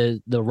be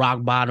the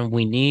rock bottom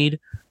we need.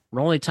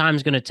 The only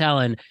time's going to tell.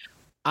 And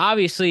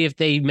obviously, if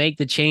they make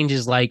the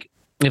changes, like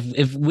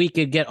if we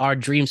could get our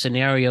dream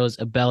scenarios,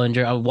 a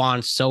Bellinger, a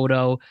Juan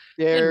Soto,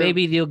 then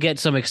maybe you'll get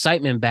some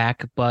excitement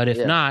back. But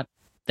if not,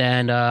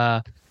 then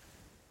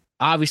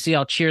obviously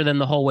I'll cheer them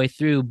the whole way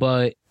through.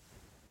 But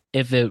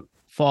if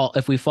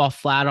we fall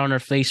flat on our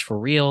face for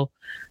real,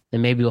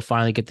 then maybe we'll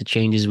finally get the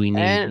changes we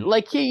need. And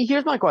like,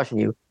 here's my question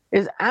to you.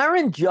 Is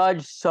Aaron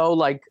Judge so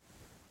like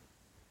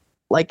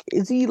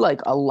is he like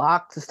a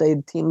lock to stay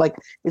the team? Like,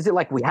 is it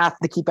like we have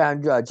to keep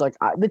Aaron Judge? Like,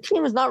 the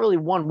team is not really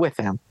one with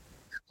him.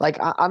 Like,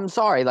 I'm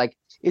sorry. Like,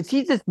 is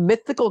he this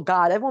mythical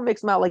god? Everyone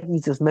makes him out like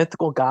he's this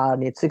mythical god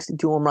and he had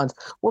 62 home runs.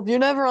 Well, if you're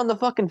never on the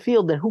fucking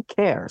field, then who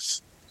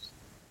cares?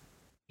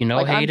 You know,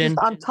 like, Hayden?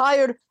 I'm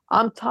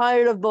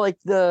tired of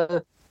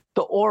the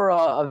aura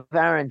of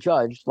Aaron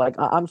Judge. Like,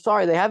 I'm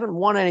sorry. They haven't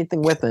won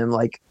anything with him.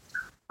 Like,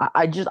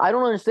 I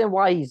don't understand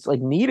why he's like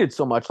needed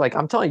so much. Like,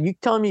 I'm telling me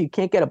you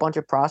can't get a bunch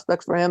of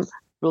prospects for him,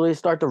 really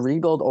start to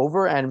rebuild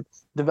over and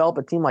develop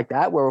a team like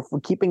that, where if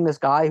we're keeping this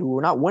guy who we're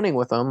not winning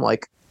with him,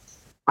 like,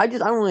 I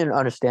don't really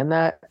understand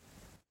that.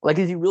 Like,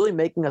 is he really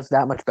making us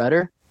that much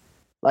better?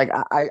 Like,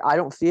 I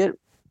don't see it,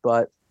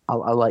 but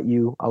I'll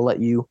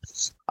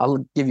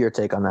give your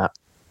take on that.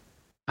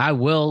 I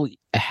will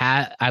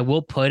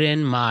put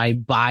in my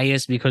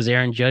bias, because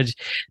Aaron Judge,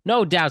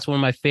 no doubt, is one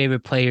of my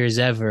favorite players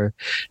ever.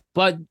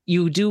 But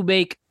you do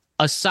make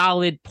a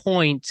solid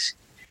point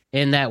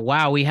in that,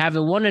 wow, we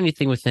haven't won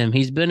anything with him.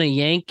 He's been a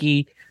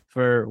Yankee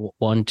for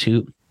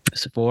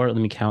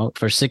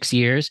 6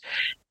 years,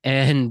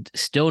 and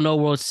still no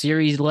World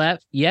Series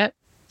left yet.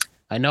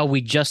 I know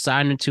we just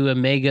signed into a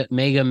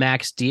mega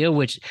max deal,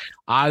 which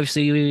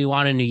obviously we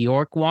wanted New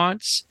York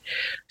wants.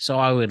 So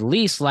I would at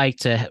least like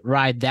to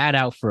ride that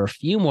out for a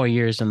few more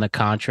years in the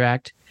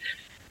contract.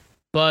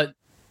 But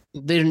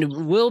there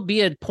will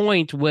be a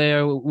point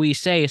where we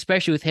say,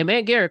 especially with him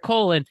and Garrett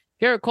Cole, and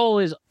Garrett Cole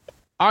is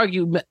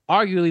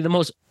arguably the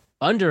most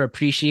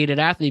underappreciated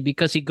athlete,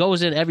 because he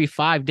goes in every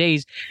 5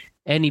 days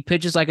and he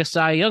pitches like a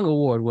Cy Young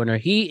Award winner.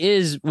 He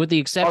is, with the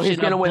exception, he's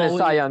going to win a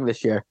Cy Young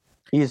this year.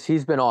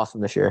 He's been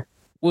awesome this year.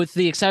 With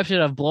the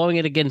exception of blowing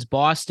it against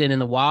Boston in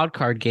the wild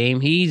card game,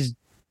 he's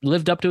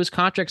lived up to his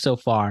contract so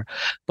far.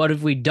 But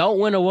if we don't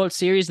win a World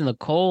Series in the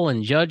Cole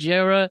and Judge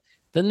era,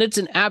 then it's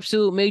an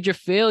absolute major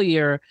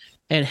failure.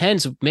 And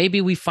hence,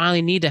 maybe we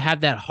finally need to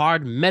have that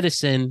hard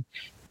medicine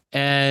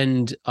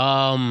and,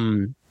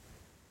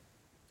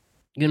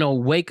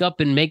 wake up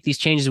and make these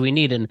changes we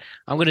need. And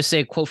I'm going to say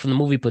a quote from the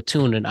movie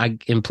Platoon,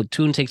 and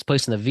Platoon takes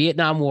place in the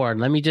Vietnam War. And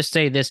let me just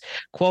say, this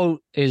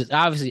quote is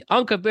obviously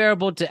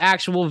uncomparable to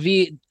actual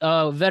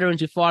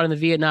veterans who fought in the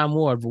Vietnam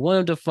War. But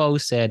William Dafoe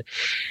said,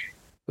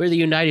 we're the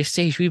United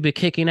States. We've been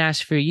kicking ass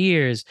for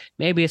years.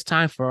 Maybe it's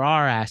time for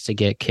our ass to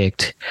get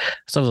kicked,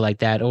 something like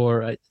that,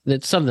 or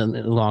something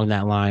along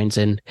that lines.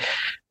 And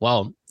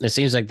well, it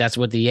seems like that's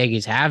what the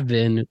Yankees have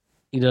been.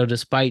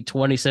 Despite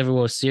 27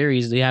 World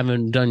Series, they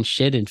haven't done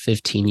shit in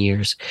 15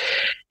 years,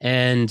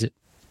 and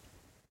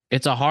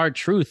it's a hard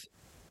truth.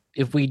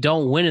 If we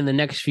don't win in the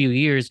next few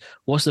years,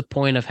 what's the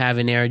point of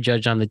having Aaron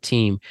Judge on the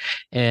team?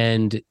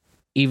 And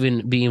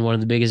even being one of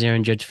the biggest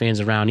Aaron Judge fans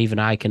around, even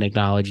I can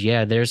acknowledge,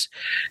 there's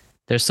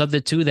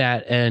something to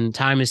that, and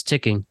time is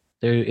ticking.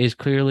 There is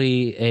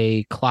clearly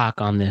a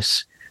clock on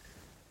this.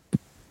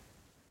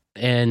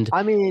 And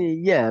I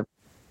mean, yeah.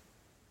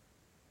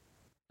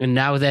 And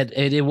now that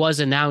it was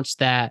announced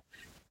that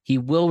he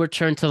will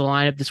return to the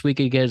lineup this week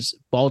against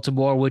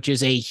Baltimore, which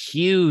is a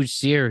huge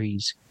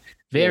series,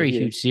 very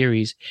huge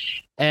series.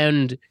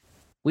 And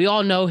we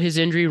all know his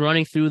injury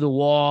running through the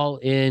wall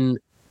in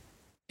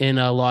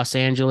Los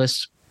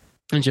Angeles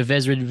and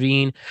Chavez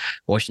Ravine,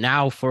 which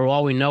now, for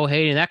all we know,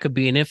 Hayden, that could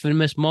be an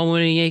infamous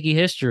moment in Yankee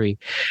history.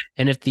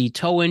 And if the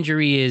toe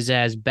injury is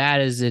as bad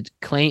as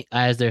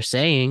they're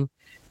saying,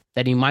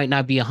 that he might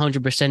not be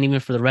 100% even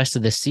for the rest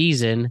of the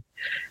season,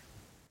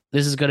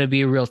 this is going to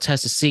be a real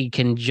test to see,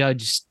 can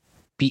Judge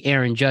be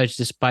Aaron Judge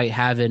despite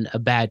having a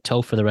bad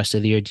toe for the rest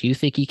of the year? Do you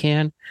think he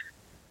can?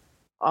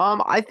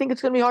 I think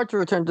it's going to be hard to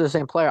return to the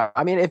same player.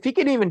 I mean, if he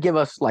could even give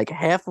us like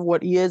half of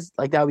what he is,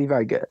 like that would be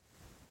very good.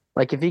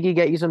 Like if he could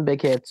get you some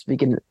big hits, we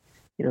can,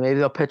 maybe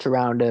they'll pitch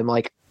around him.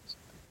 Like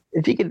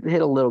if he could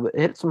hit a little bit,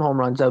 hit some home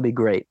runs, that would be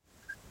great.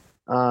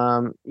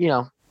 We'll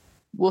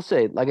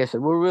see. Like I said,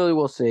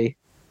 we'll see.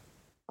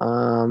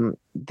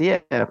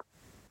 Yeah.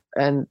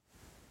 And,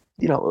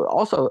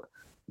 also,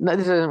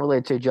 this isn't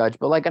related to Judge,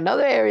 but like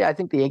another area I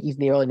think the Yankees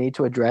really need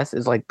to address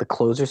is like the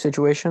closer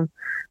situation.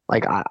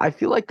 Like I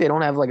feel like they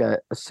don't have like a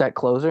set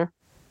closer.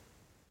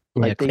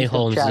 Like Clay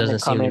Holmes doesn't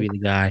seem to be the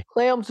guy.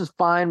 Clay Holmes is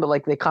fine, but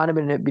like they kind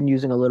of been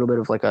using a little bit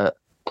of like a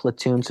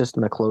platoon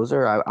system at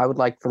closer. I would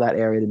like for that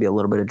area to be a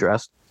little bit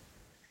addressed.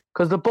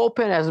 Because the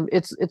bullpen has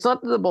it's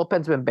not that the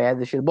bullpen's been bad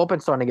this year. The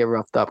bullpen's starting to get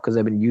roughed up because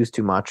they've been used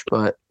too much.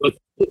 But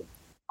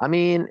I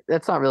mean,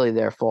 that's not really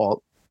their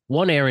fault.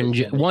 One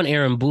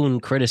Aaron Boone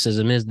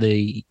criticism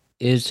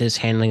is his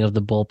handling of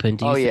the bullpen.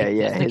 Do you think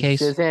that's the case?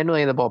 His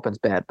handling of the bullpen's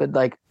bad. But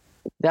like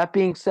that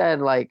being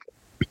said, like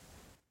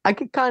I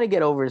could kind of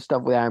get over his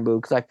stuff with Aaron Boone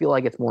because I feel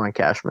like it's more on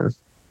Cashman.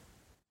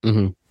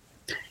 Mm-hmm.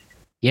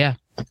 Yeah.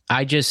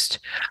 I just,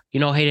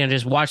 Hayden, I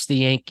just watch the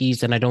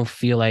Yankees and I don't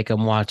feel like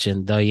I'm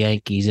watching the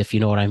Yankees, if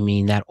you know what I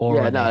mean. That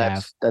aura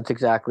that's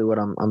exactly what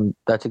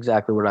that's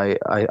exactly what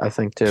I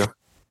think too.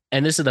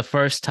 And this is the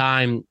first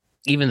time,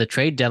 even the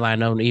trade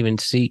deadline, I don't even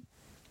see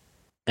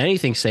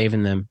anything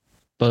saving them.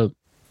 But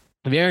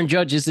if Aaron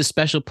Judge is the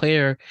special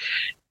player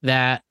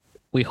that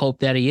we hope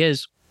that he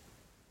is,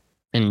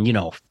 and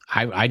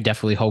I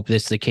definitely hope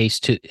this is the case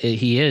too.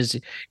 He is.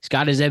 He's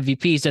got his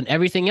MVP. He's done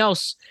everything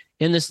else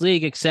in this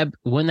league except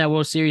win that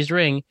World Series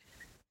ring.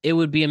 It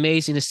would be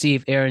amazing to see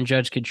if Aaron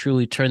Judge could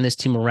truly turn this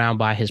team around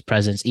by his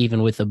presence,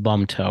 even with a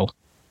bum toe.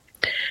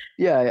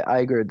 Yeah, I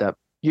agree with that.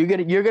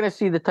 You're gonna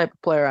see the type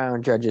of player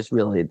Aaron Judge is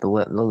really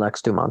the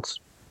next 2 months.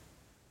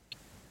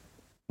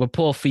 We're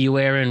pulled for you,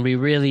 Aaron. We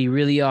really,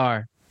 really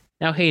are.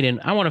 Now, Hayden,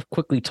 I want to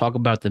quickly talk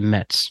about the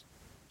Mets.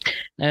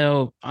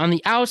 Now, on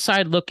the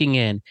outside looking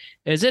in,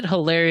 is it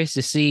hilarious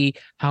to see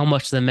how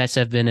much the Mets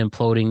have been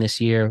imploding this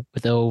year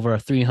with over a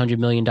 $300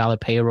 million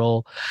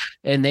payroll,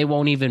 and they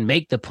won't even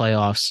make the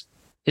playoffs?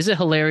 Is it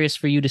hilarious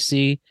for you to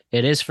see?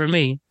 It is for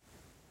me.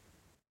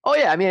 Oh,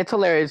 yeah. I mean, it's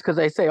hilarious because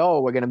they say,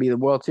 we're going to be the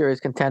World Series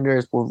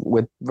contenders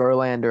with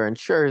Verlander and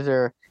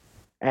Scherzer.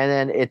 And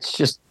then it's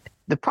just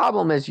the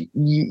problem is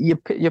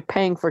you're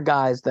paying for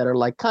guys that are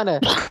like kind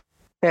of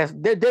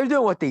they're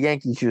doing what the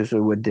Yankees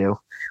usually would do,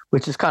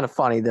 which is kind of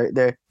funny.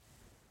 They're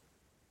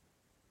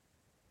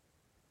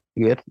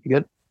You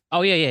good?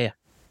 Oh, yeah.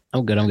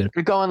 I'm good.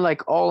 You're going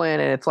like all in,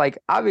 and it's like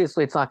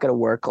obviously it's not going to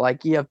work.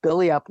 Like you have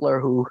Billy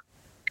Epler, who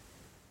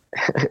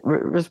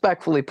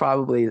respectfully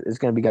probably is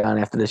going to be gone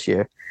after this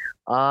year.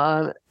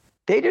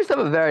 They just have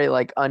a very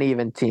like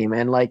uneven team,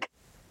 and like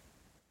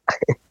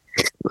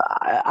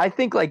I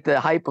think like the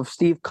hype of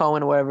Steve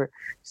Cohen or whatever.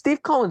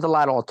 Steve Cohen's a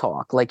lot all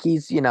talk. Like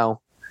he's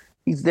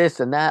he's this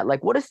and that.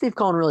 Like what has Steve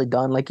Cohen really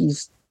done? Like he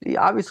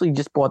obviously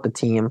just bought the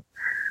team,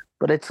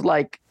 but it's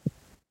like,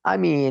 I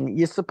mean,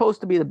 you're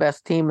supposed to be the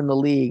best team in the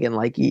league, and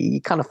like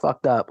you kind of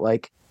fucked up.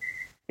 Like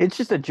it's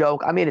just a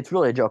joke. I mean, it's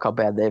really a joke how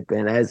bad they've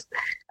been. As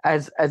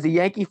a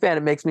Yankee fan,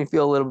 it makes me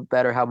feel a little bit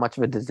better how much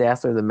of a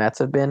disaster the Mets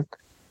have been,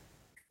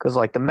 because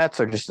like the Mets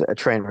are just a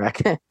train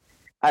wreck.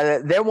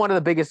 They're one of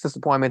the biggest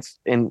disappointments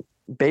in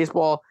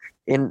baseball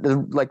in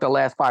the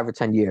last 5 or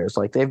 10 years.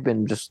 Like they've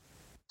been just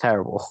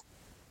terrible.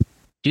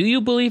 Do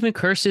you believe in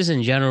curses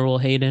in general,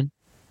 Hayden?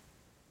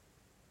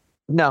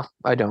 No,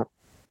 I don't.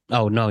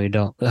 Oh, no, you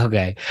don't.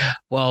 Okay.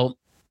 Well,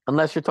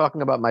 unless you're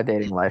talking about my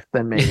dating life,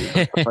 then maybe.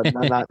 But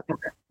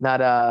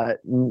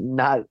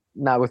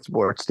not with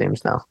sports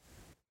teams now.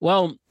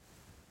 Well,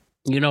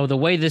 the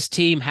way this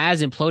team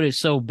has imploded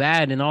so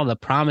bad and all the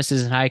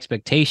promises and high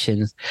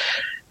expectations.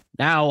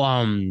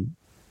 Now,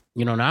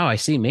 now I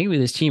see maybe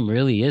this team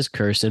really is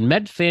cursed. And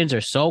Met fans are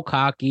so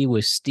cocky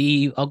with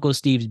Uncle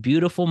Steve's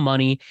beautiful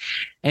money,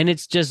 and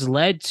it's just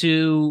led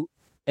to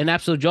an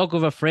absolute joke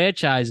of a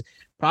franchise.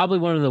 Probably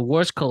one of the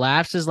worst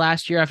collapses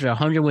last year after a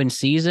 100-win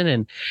season,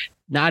 and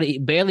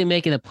barely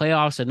making the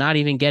playoffs and not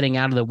even getting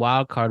out of the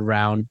wild card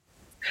round.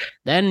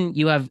 Then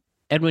you have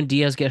Edwin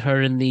Diaz get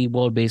hurt in the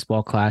World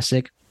Baseball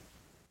Classic.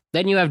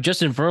 Then you have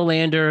Justin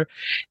Verlander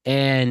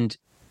and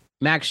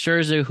Max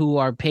Scherzer, who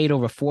are paid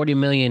over $40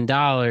 million,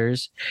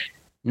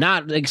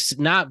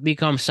 not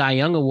become Cy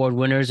Young Award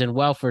winners. And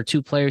well, for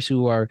two players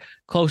who are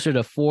closer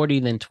to 40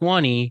 than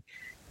 20,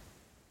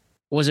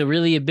 was it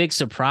really a big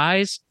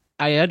surprise?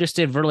 I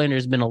understand Verlander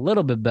has been a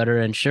little bit better,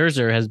 and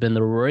Scherzer has been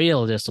the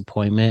real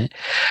disappointment.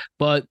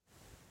 But,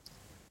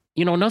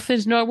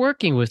 nothing's not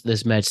working with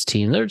this Mets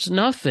team. There's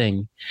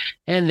nothing.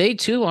 And they,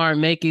 too, aren't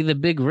making the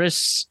big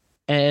risks.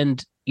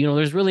 And,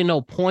 there's really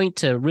no point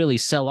to really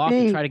sell off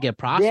and try to get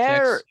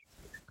prospects.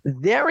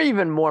 They're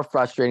even more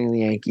frustrating than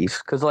the Yankees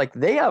because,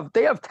 they have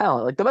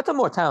talent. Like, the Mets have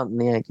more talent than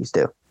the Yankees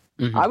do.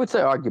 Mm-hmm. I would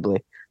say arguably.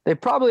 They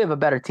probably have a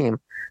better team.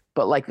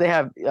 But, they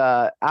have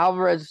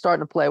Alvarez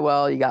starting to play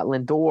well. You got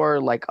Lindor,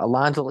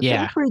 Alonso. They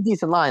have a pretty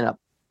decent lineup.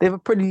 They have a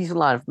pretty decent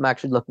lineup. I'm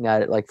actually looking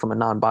at it, from a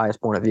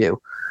non-biased point of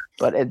view.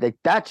 But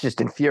that's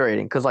just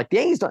infuriating because, the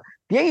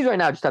Yankees right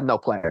now just have no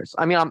players.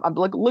 I mean, I'm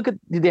look at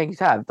the Yankees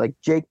have,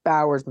 Jake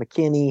Bauers,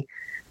 McKinney.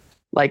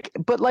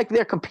 But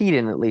they're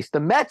competing at least. The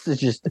Mets is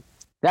just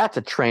 – that's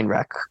a train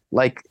wreck.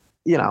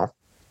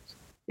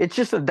 It's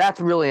just that's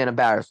really an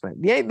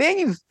embarrassment. The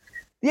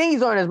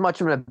Yankees aren't as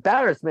much of an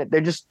embarrassment.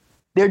 They're just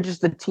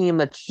a team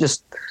that's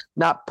just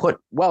not put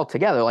well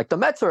together. The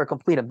Mets are a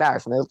complete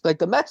embarrassment.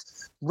 The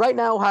Mets right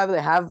now, however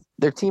they have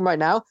their team right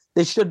now,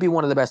 they should be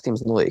one of the best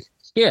teams in the league.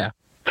 Yeah.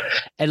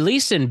 At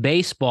least in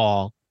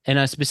baseball,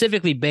 and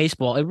specifically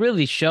baseball, it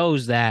really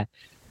shows that,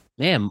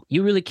 man,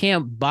 you really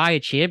can't buy a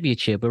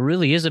championship. It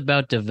really is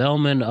about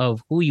development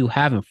of who you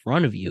have in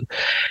front of you.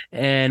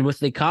 And with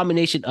the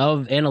combination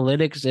of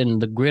analytics and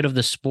the grit of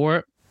the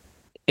sport,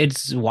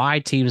 it's why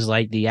teams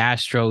like the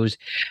Astros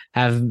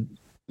have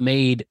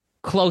made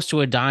close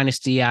to a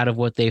dynasty out of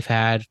what they've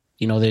had.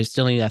 They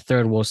still need that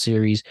third World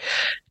Series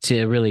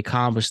to really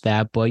accomplish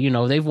that. But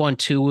they've won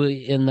 2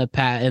 in the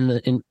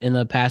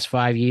past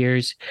 5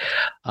 years.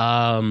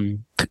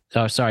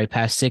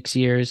 Past 6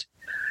 years.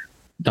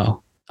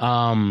 No.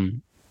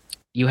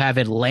 You have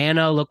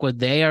Atlanta. Look what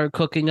they are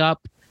cooking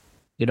up.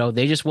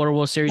 They just won a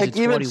World Series.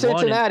 Even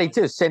Cincinnati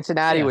too.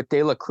 Cincinnati with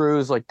De La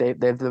Cruz, they've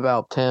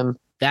developed him.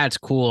 That's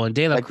cool. And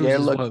De La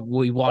Cruz is what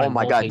we want. Oh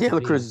my God, De La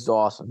Cruz is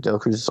awesome. De La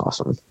Cruz is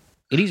awesome.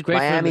 And he's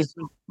great.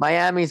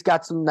 Miami's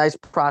got some nice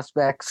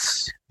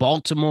prospects.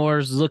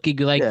 Baltimore's looking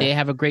like they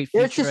have a great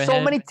future. There's just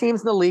so many teams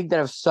in the league that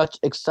have such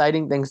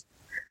exciting things,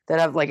 that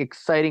have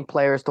exciting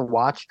players to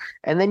watch.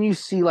 And then you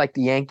see the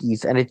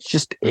Yankees, and it's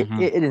just it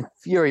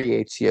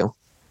infuriates you.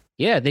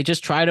 Yeah, they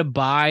just try to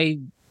buy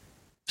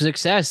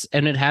success,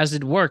 and it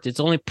hasn't worked.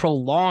 It's only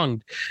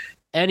prolonged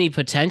any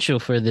potential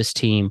for this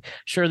team.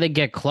 Sure, they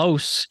get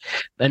close,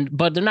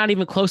 but they're not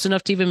even close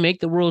enough to even make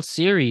the World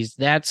Series.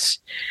 That's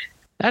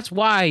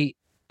why,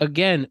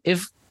 again,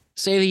 if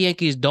say the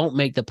Yankees don't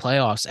make the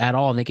playoffs at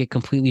all and they get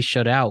completely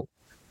shut out,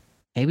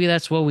 maybe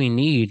that's what we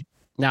need.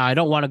 Now, I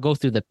don't want to go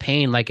through the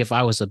pain like if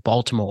I was a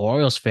Baltimore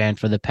Orioles fan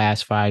for the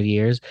past 5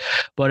 years,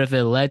 but if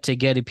it led to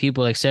getting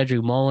people like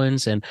Cedric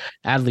Mullins and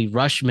Adley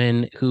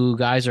Rutschman, who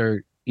guys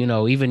are,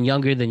 even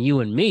younger than you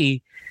and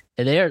me,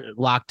 and they're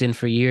locked in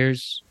for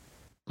years,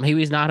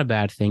 maybe it's not a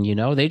bad thing,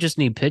 They just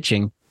need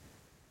pitching.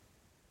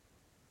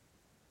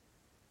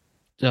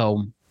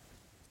 So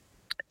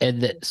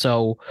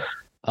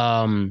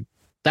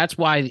that's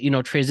why,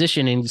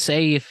 transitioning,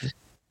 say if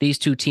these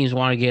two teams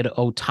want to get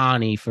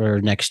Ohtani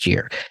for next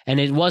year. And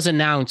it was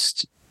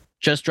announced,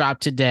 just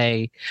dropped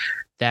today,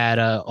 that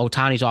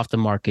Ohtani's off the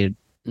market.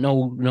 No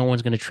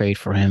one's going to trade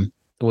for him,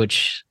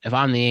 which if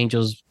I'm the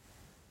Angels,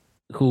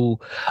 who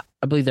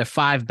I believe they're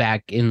 5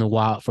 back in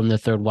the from the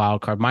third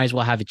wild card, might as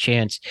well have a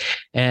chance.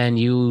 And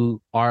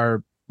you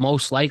are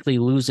most likely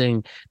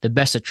losing the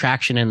best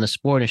attraction in the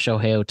sport in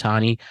Shohei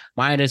Ohtani.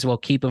 Might as well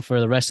keep him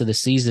for the rest of the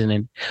season,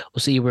 and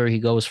we'll see where he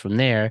goes from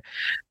there.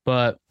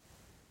 But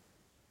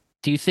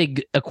do you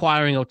think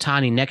acquiring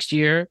Ohtani next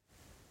year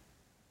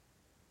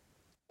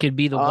could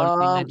be the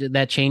one thing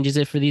that changes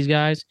it for these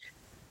guys?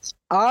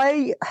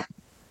 Here's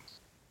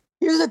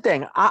the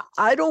thing.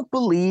 I don't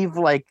believe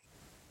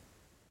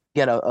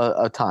get a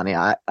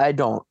Ohtani. I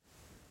don't.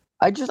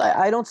 I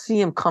don't see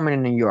him coming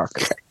to New York.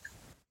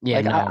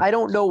 Yeah, no. I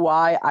don't know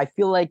why. I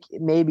feel like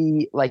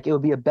maybe it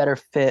would be a better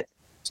fit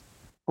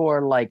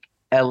for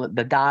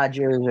the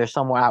Dodgers or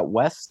somewhere out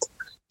west.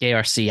 Yeah,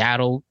 or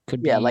Seattle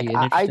could be. Yeah,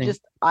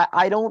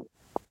 I don't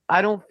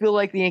feel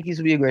like the Yankees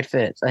would be a great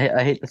fit.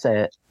 I hate to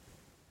say it.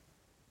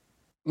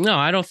 No,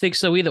 I don't think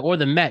so either. Or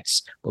the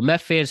Mets. But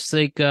Met fans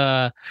think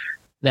that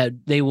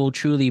they will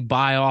truly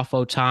buy off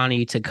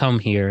Ohtani to come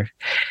here.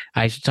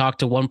 I talked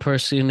to one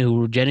person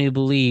who genuinely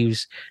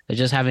believes that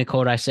just having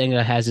Kodai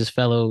Senga as his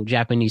fellow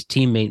Japanese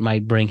teammate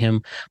might bring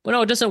him. But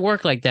no, it doesn't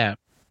work like that.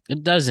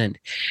 It doesn't.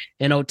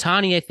 And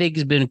Ohtani, I think,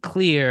 has been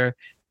clear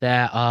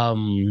that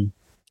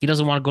he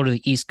doesn't want to go to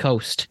the East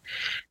Coast,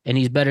 and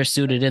he's better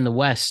suited in the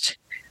West.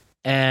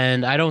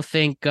 And I don't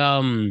think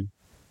even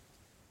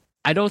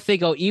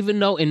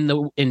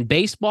though in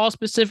baseball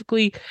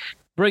specifically,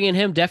 bringing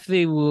him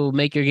definitely will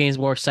make your games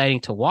more exciting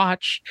to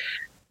watch,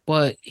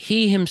 but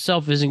he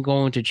himself isn't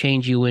going to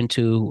change you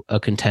into a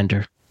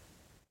contender.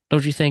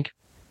 Don't you think?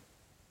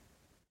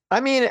 I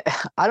mean,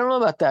 I don't know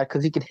about that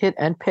because he can hit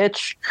and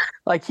pitch.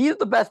 Like, he's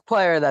the best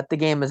player that the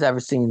game has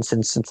ever seen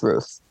since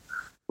Ruth.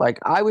 Like,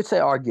 I would say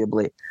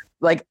arguably.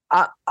 Like,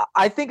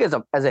 I think as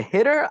a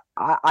hitter,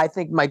 I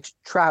think Mike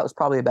Trout is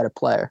probably a better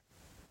player.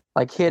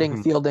 Like,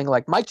 hitting, fielding.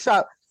 Like, Mike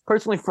Trout,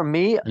 personally for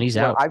me, And he's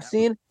what out. I've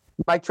seen,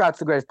 Mike Trout's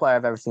the greatest player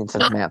I've ever seen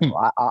since Mantle.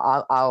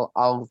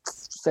 I'll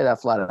say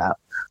that flat out.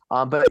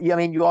 But I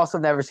mean, you also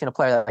have never seen a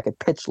player that could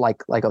pitch like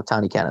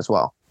Ohtani can as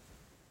well.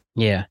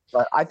 Yeah.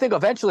 But I think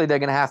eventually they're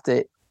gonna have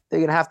to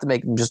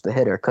make him just a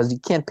hitter because he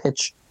can't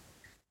pitch.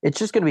 It's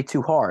just gonna be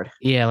too hard.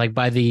 Yeah, like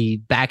by the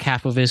back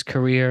half of his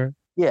career.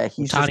 Yeah,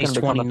 he's just Ohtani's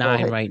gonna become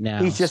 29 right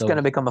now. He's just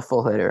gonna become a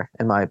full hitter,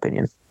 in my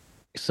opinion.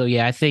 So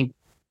yeah, I think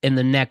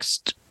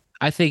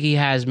he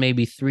has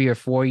maybe 3 or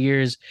 4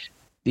 years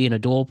being a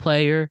dual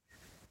player,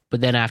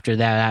 but then after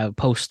that,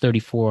 post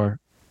 34,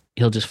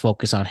 he'll just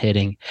focus on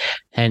hitting.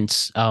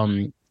 Hence,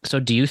 so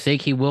do you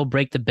think he will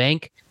break the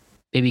bank?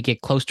 Maybe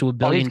get close to $1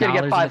 billion. He's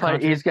gonna get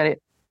 500.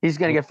 He's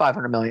gonna get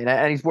 500 million,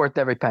 and he's worth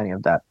every penny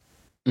of that.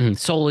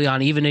 Solely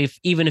on even if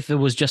it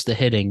was just the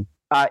hitting.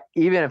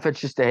 Even if it's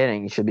just the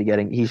hitting, he should be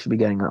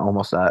getting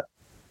almost that.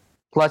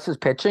 Plus his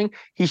pitching,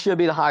 he should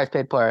be the highest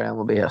paid player in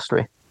MLB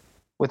history,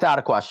 without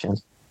a question.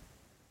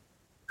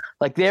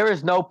 Like, there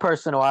is no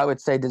person who I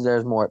would say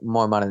deserves more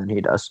money than he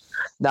does.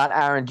 Not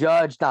Aaron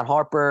Judge, not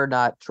Harper,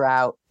 not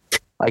Trout.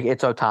 Like,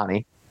 it's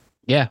Ohtani.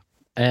 Yeah.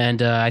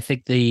 And I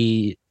think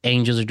the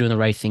Angels are doing the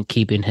right thing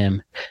keeping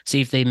him.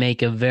 See if they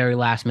make a very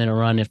last minute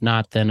run. If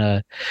not,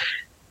 then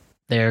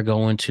they're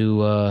going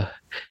to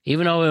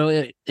even though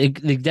they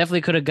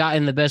definitely could have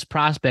gotten the best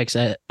prospects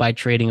by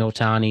trading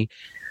Ohtani,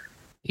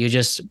 you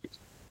just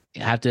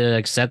have to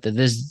accept that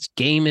this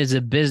game is a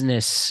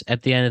business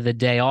at the end of the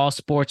day. All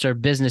sports are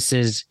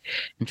businesses,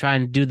 and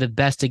trying to do the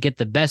best to get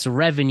the best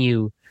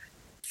revenue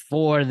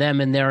for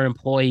them and their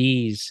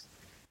employees.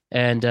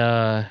 And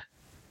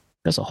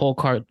that's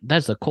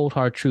the cold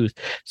hard truth.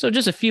 So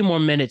just a few more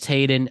minutes,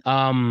 Hayden.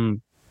 I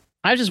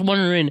was just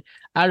wondering,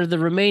 out of the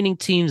remaining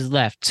teams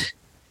left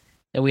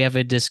that we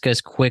haven't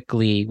discussed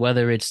quickly,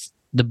 whether it's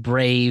the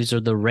Braves or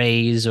the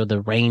Rays or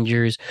the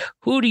Rangers,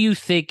 who do you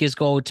think is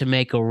going to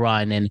make a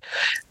run? And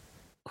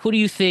who do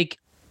you think,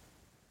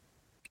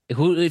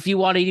 if you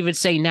want to even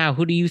say now,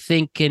 who do you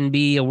think can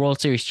be a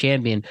World Series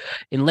champion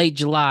in late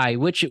July?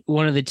 Which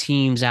one of the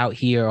teams out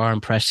here are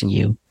impressing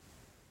you?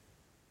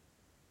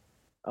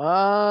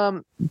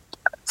 I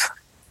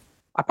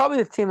probably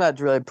the team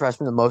that's really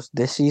impressed me the most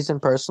this season,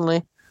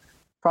 personally,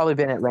 probably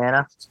been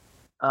Atlanta.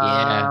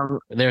 Yeah,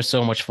 they're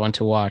so much fun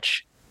to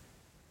watch.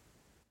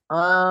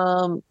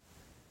 I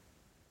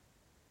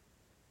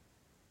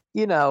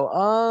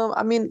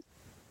mean,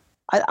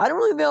 I don't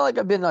really feel like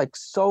I've been like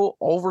so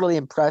overly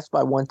impressed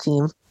by one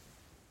team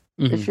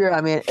this year.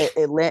 I mean,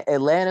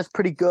 Atlanta's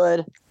pretty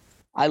good.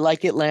 I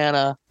like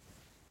Atlanta.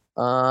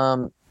 I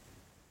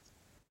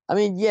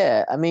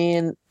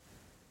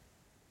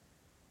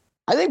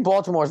think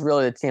Baltimore is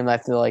really the team that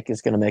I feel like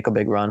is going to make a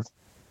big run.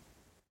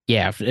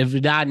 Yeah, if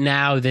not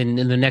now, then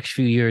in the next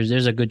few years,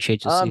 there's a good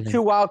chance to see them.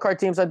 2 wildcard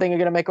teams I think are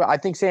going to make a run. I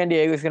think San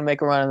Diego is going to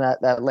make a run in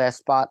that last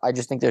spot. I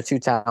just think they're too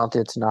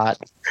talented to not.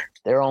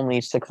 They're only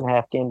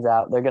 6.5 games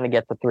out. They're going to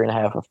get to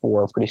 3.5 or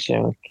 4 pretty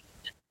soon,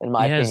 in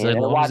my opinion. As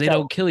long as they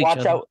don't kill each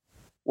other.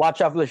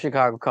 Watch out for the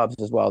Chicago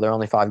Cubs as well. They're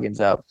only 5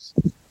 games out.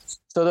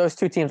 So those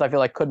 2 teams I feel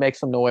like could make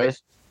some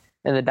noise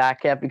in the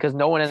back half because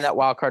no one in that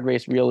wildcard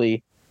race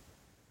really –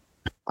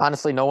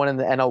 honestly, no one in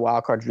the NL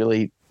wildcards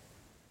really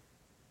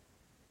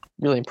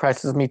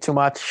impresses me too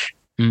much.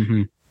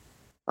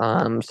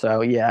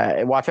 So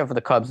yeah, watch out for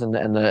the Cubs and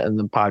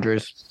the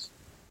Padres.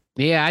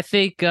 Yeah, I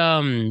think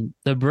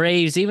the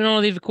Braves, even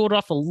though they've cooled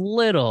off a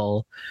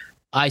little,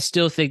 I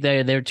still think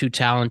they're too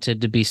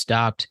talented to be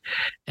stopped.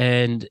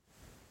 And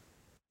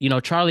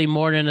Charlie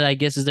Morton, I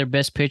guess, is their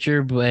best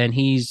pitcher, and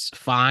he's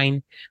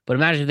fine. But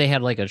imagine if they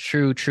had like a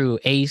true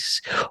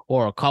ace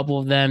or a couple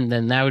of them,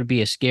 then that would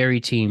be a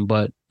scary team.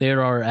 But they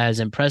are as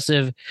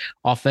impressive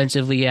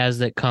offensively as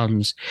that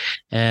comes.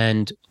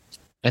 And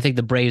I think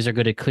the Braves are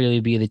going to clearly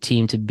be the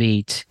team to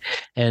beat.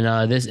 And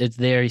it's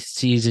their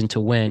season to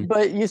win.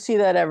 But you see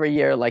that every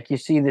year. Like, you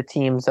see the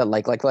teams that,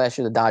 like last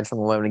year, the Dodgers from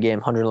 111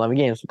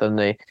 games, but then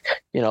they,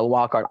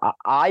 wild card.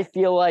 I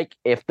feel like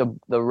if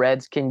the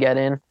Reds can get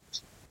in,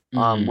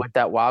 with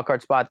that wild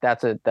card spot,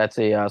 that's a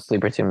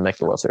sleeper team to make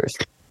the World Series.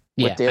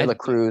 With De La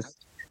Cruz,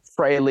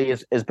 Fraley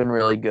has been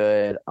really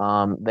good.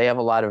 They have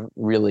a lot of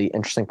really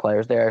interesting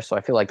players there, so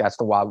I feel like that's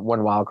the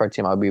one wild card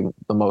team I would be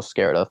the most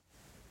scared of.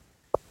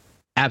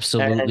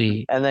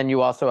 Absolutely. And then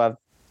you also have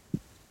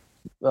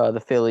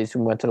the Phillies,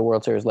 who went to the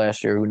World Series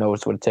last year, who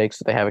knows what it takes.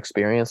 So they have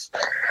experience.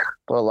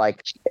 But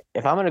like,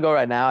 if I'm gonna go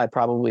right now, I'd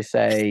probably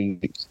say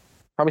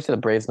the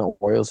Braves and the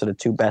Orioles are the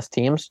two best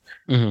teams.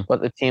 Mm-hmm.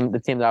 But the team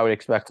that I would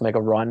expect to make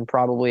a run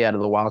probably out of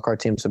the wild card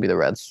teams would be the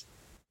Reds,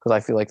 because I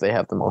feel like they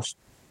have the most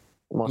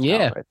Yeah.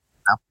 talent right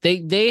now.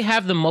 They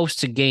have the most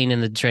to gain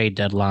in the trade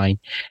deadline,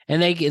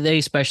 and they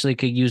especially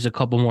could use a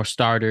couple more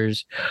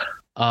starters.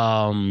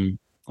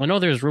 I know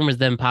there's rumors of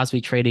them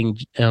possibly trading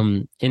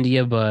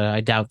India, but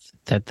I doubt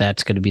that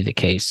that's going to be the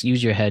case.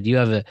 Use your head. You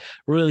have a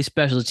really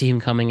special team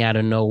coming out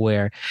of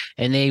nowhere,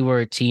 and they were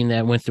a team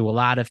that went through a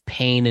lot of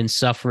pain and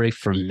suffering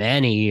for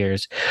many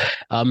years.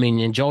 I mean,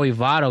 and Joey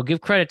Votto,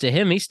 give credit to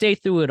him. He stayed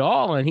through it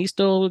all, and he's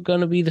still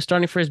going to be the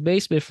starting first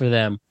baseman for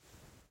them.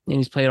 And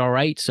he's played all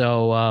right.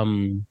 So,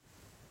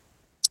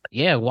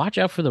 yeah, watch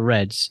out for the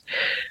Reds.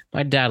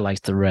 My dad likes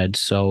the Reds,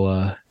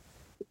 so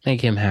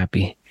make him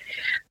happy.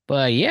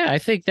 But yeah, I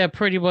think that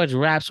pretty much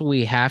wraps what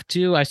we have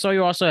to. I saw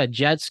you also at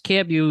Jets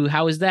camp.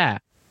 How was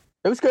that?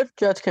 It was good.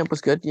 Jets camp was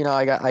good. You know,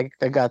 I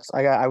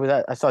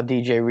saw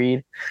DJ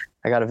Reed.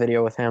 I got a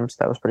video with him, so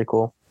that was pretty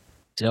cool.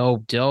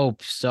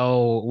 Dope.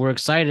 So we're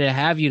excited to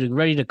have you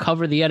ready to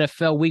cover the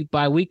NFL week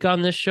by week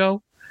on this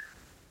show.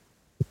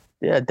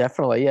 Yeah,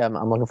 definitely. Yeah,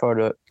 I'm looking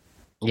forward to it.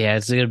 Yeah,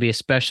 it's going to be a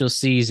special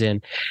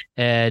season.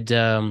 And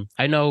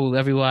I know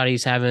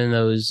everybody's having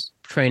those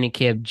training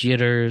camp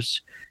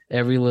jitters.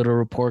 Every little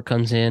report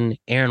comes in.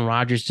 Aaron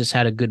Rodgers just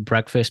had a good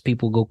breakfast.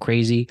 People go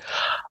crazy.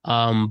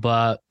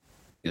 But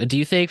do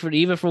you think,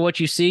 even for what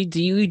you see,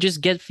 do you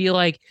just feel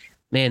like,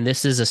 man,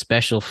 this is a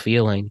special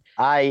feeling?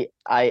 I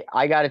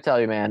got to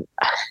tell you, man,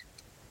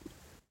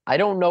 I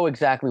don't know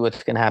exactly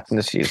what's going to happen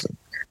this season,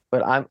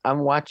 but I'm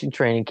watching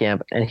training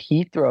camp, and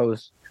he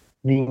throws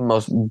the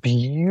most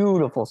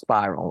beautiful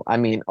spiral. I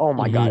mean, oh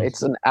my God,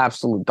 it's an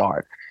absolute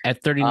dart.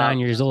 At 39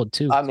 years old,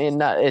 too. I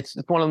mean, it's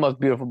one of the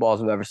most beautiful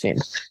balls I've ever seen.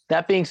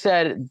 That being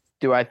said,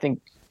 do I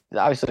think,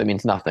 obviously it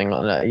means nothing,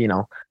 you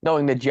know,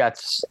 knowing the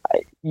Jets,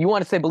 you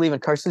want to say believe in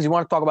curses? You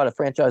want to talk about a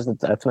franchise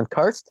that's been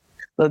cursed?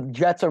 The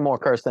Jets are more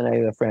cursed than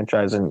any other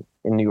franchise in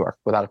New York,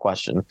 without a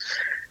question.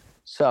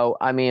 So,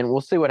 I mean,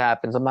 we'll see what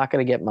happens. I'm not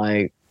going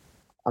to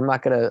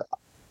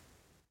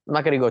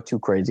go too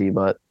crazy,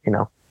 but, you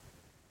know.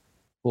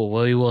 Well,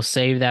 we will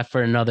save that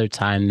for another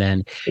time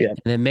then. Yeah. And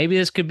then maybe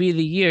this could be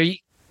the year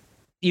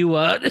you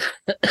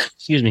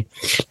excuse me,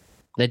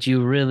 that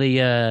you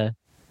really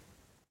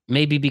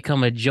maybe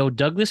become a Joe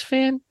Douglas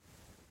fan.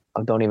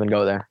 Oh, don't even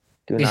go there.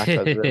 Do not. We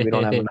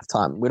don't have enough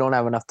time. We don't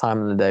have enough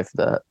time in the day for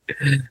that.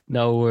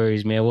 No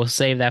worries, man. We'll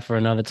save that for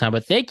another time.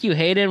 But thank you,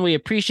 Hayden. We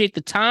appreciate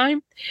the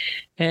time.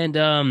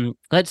 And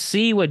let's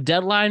see what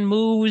deadline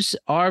moves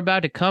are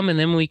about to come, and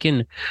then we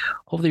can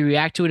hopefully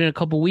react to it in a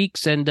couple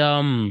weeks.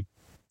 And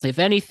if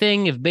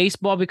anything, if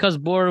baseball becomes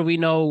boring, we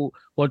know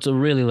what to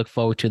really look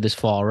forward to this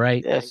fall,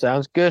 right? Yeah,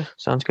 sounds good.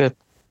 Sounds good.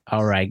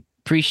 All right.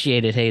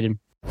 Appreciate it, Hayden.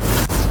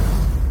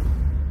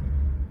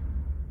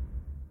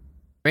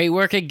 Great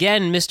work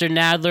again, Mr.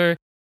 Nadler.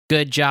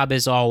 Good job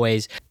as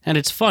always. And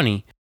it's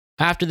funny,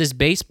 after this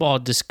baseball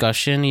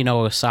discussion, you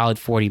know, a solid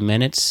 40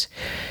 minutes,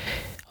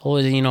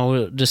 you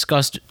know,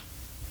 discussed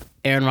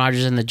Aaron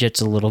Rodgers and the Jets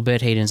a little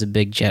bit. Hayden's a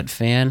big Jet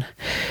fan.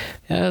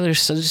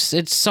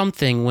 It's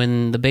something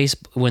when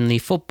the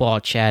football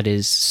chat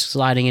is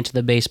sliding into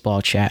the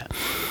baseball chat.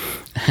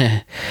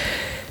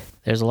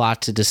 There's a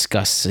lot to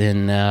discuss,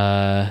 and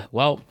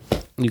well,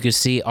 you can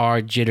see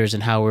our jitters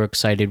and how we're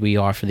excited we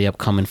are for the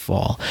upcoming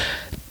fall.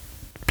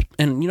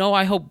 And you know,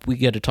 I hope we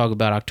get to talk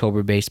about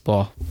October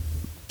baseball.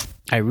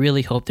 I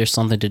really hope there's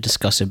something to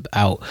discuss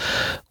about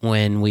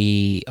when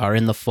we are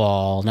in the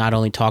fall, not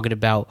only talking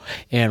about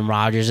Aaron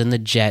Rodgers and the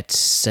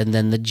Jets and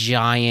then the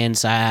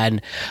Giants,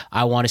 and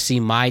I want to see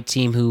my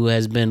team, who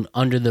has been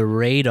under the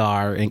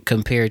radar and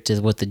compared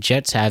to what the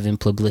Jets have in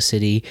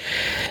publicity,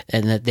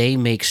 and that they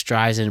make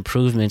strides and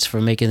improvements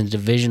for making the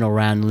divisional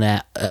round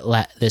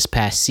this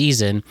past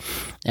season.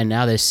 And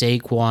now that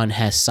Saquon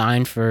has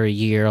signed for a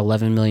year,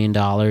 $11 million,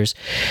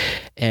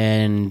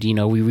 and, you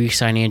know, we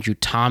re-signed Andrew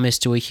Thomas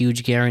to a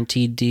huge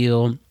guaranteed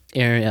deal.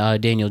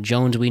 Daniel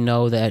Jones, we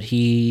know that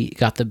he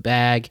got the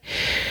bag.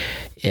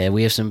 Yeah,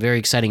 we have some very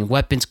exciting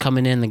weapons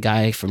coming in. The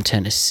guy from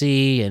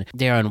Tennessee, and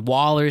Darren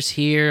Waller's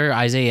here.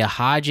 Isaiah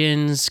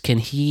Hodgins, can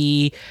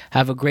he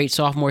have a great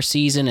sophomore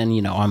season? And,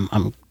 you know,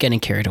 I'm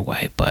getting carried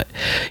away, but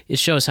it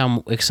shows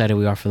how excited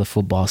we are for the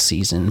football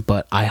season.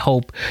 But I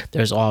hope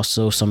there's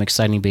also some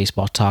exciting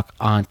baseball talk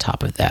on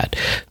top of that.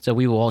 So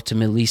we will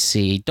ultimately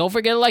see. Don't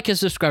forget to like and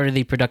subscribe to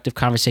the Productive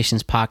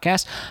Conversations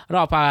podcast on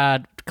all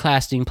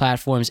podcasting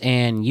platforms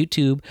and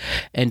YouTube.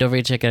 And don't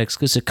forget to check out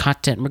exclusive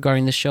content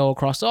regarding the show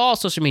across all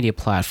social media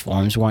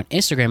platforms. We're on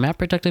Instagram at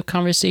Productive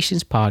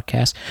Conversations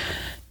Podcast,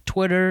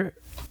 Twitter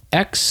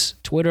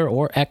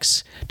or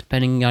X,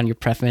 depending on your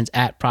preference,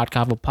 at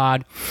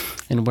ProdConvoPod.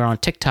 And we're on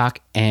TikTok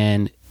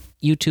and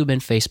YouTube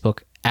and Facebook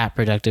at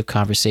Productive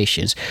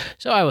Conversations.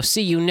 So I will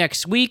see you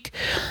next week.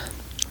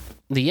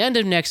 the end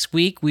of next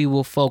week, we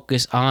will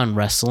focus on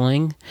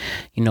wrestling.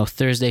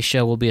 Thursday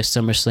show will be a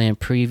SummerSlam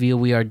preview.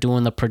 We are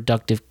doing the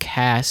Productive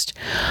Cast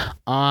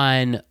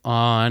on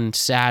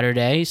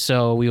Saturday,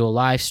 so we will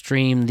live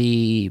stream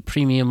the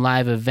premium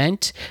live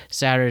event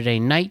Saturday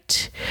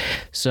night.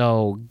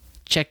 So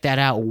check that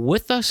out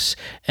with us,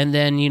 and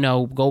then,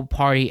 go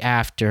party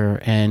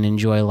after and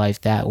enjoy life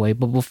that way.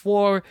 But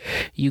before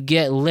you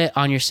get lit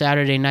on your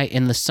Saturday night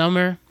in the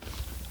summer,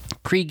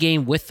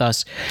 pre-game with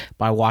us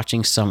by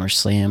watching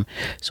SummerSlam.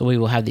 So we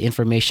will have the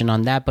information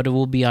on that, but it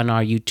will be on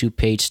our YouTube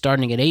page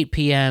starting at 8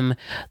 p.m.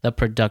 The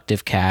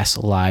Productive Cast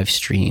live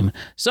stream,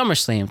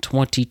 SummerSlam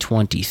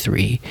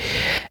 2023.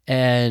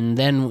 And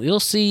then we'll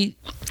see.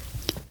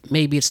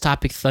 Maybe it's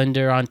Topic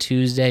Thunder on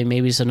Tuesday.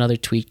 Maybe it's another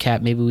Tweet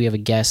Cap. Maybe we have a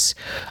guest.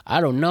 I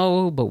don't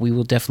know, but we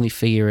will definitely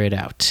figure it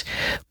out.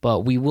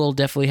 But we will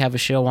definitely have a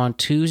show on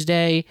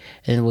Tuesday,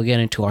 and we'll get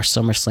into our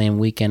SummerSlam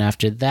weekend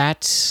after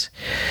that.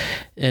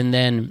 And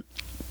then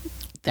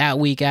that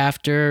week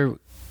after,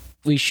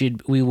 we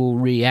will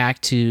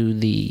react to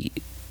the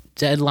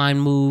deadline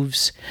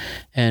moves,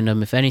 and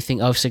if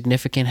anything of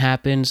significant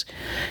happens,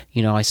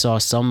 I saw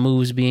some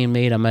moves being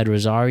made. Ahmed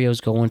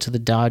Rosario's going to the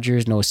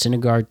Dodgers, Noah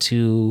Syndergaard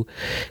to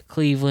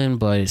Cleveland,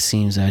 but it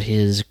seems that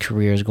his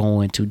career is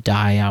going to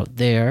die out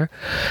there.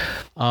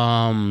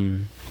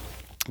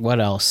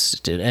 What else?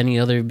 Did any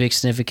other big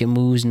significant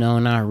moves? No,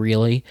 not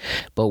really,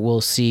 but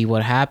we'll see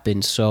what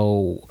happens.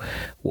 So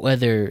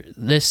whether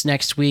this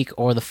next week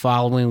or the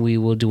following, we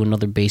will do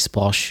another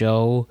baseball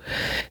show.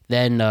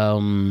 Then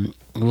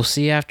we'll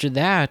see after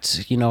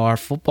that. Our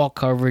football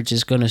coverage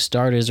is going to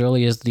start as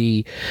early as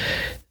the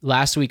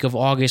last week of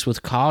August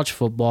with college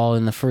football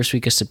and the first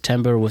week of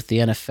September with the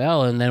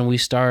NFL, and then we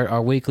start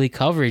our weekly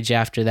coverage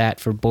after that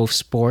for both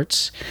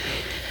sports.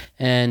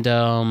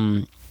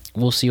 And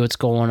we'll see what's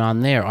going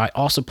on there. I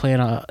also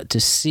plan to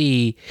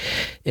see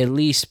at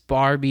least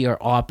Barbie or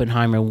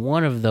Oppenheimer,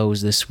 one of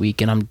those this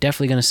week, and I'm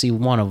definitely going to see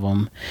one of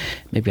them.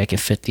 Maybe I can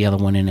fit the other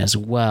one in as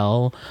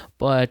well.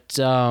 But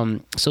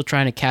still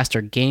trying to cast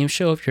our game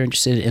show. If you're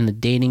interested in the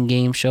dating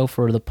game show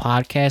for the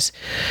podcast,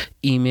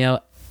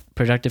 email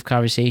Productive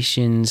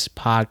Conversations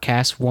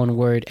Podcast, one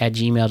word,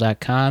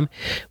 @gmail.com.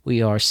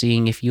 We are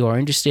seeing if you are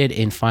interested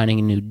in finding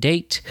a new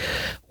date,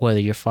 whether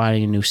you're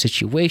finding a new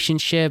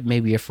situationship,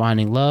 maybe you're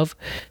finding love,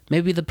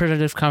 maybe the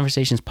Productive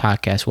Conversations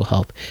Podcast will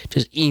help.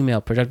 Just email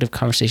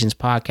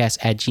productiveconversationspodcast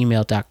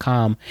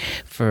 @gmail.com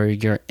for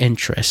your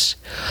interests.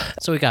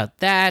 So we got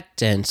that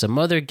and some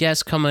other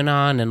guests coming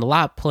on and a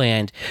lot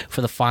planned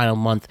for the final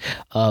month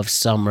of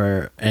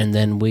summer, and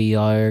then we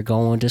are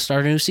going to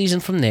start a new season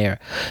from there.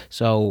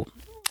 So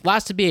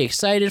lots to be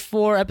excited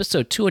for.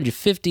 Episode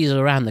 250 is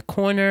around the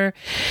corner,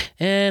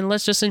 and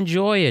let's just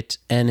enjoy it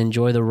and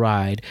enjoy the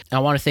ride. I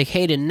want to thank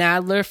Hayden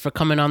Nadler for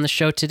coming on the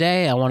show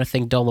today. I want to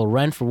thank Dolo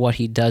Ren for what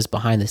he does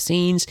behind the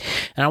scenes,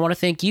 and I want to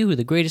thank you,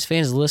 the greatest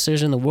fans and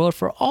listeners in the world,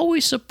 for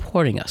always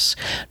supporting us,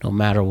 no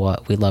matter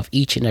what. We love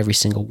each and every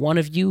single one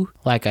of you.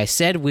 Like I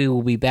said, we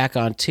will be back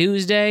on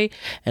Tuesday,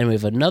 and we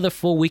have another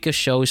full week of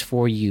shows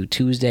for you,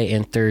 Tuesday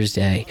and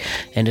Thursday,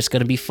 and it's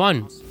going to be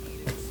fun.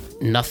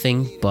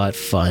 Nothing but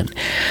fun.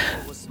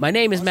 My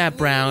name is Matt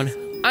Brown.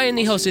 I am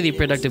the host of the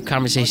Productive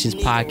Conversations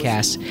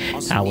Podcast.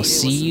 I will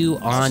see you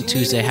on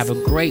Tuesday. Have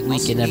a great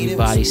weekend,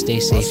 everybody. Stay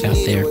safe out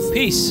there.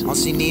 Peace. All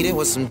she needed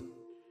was some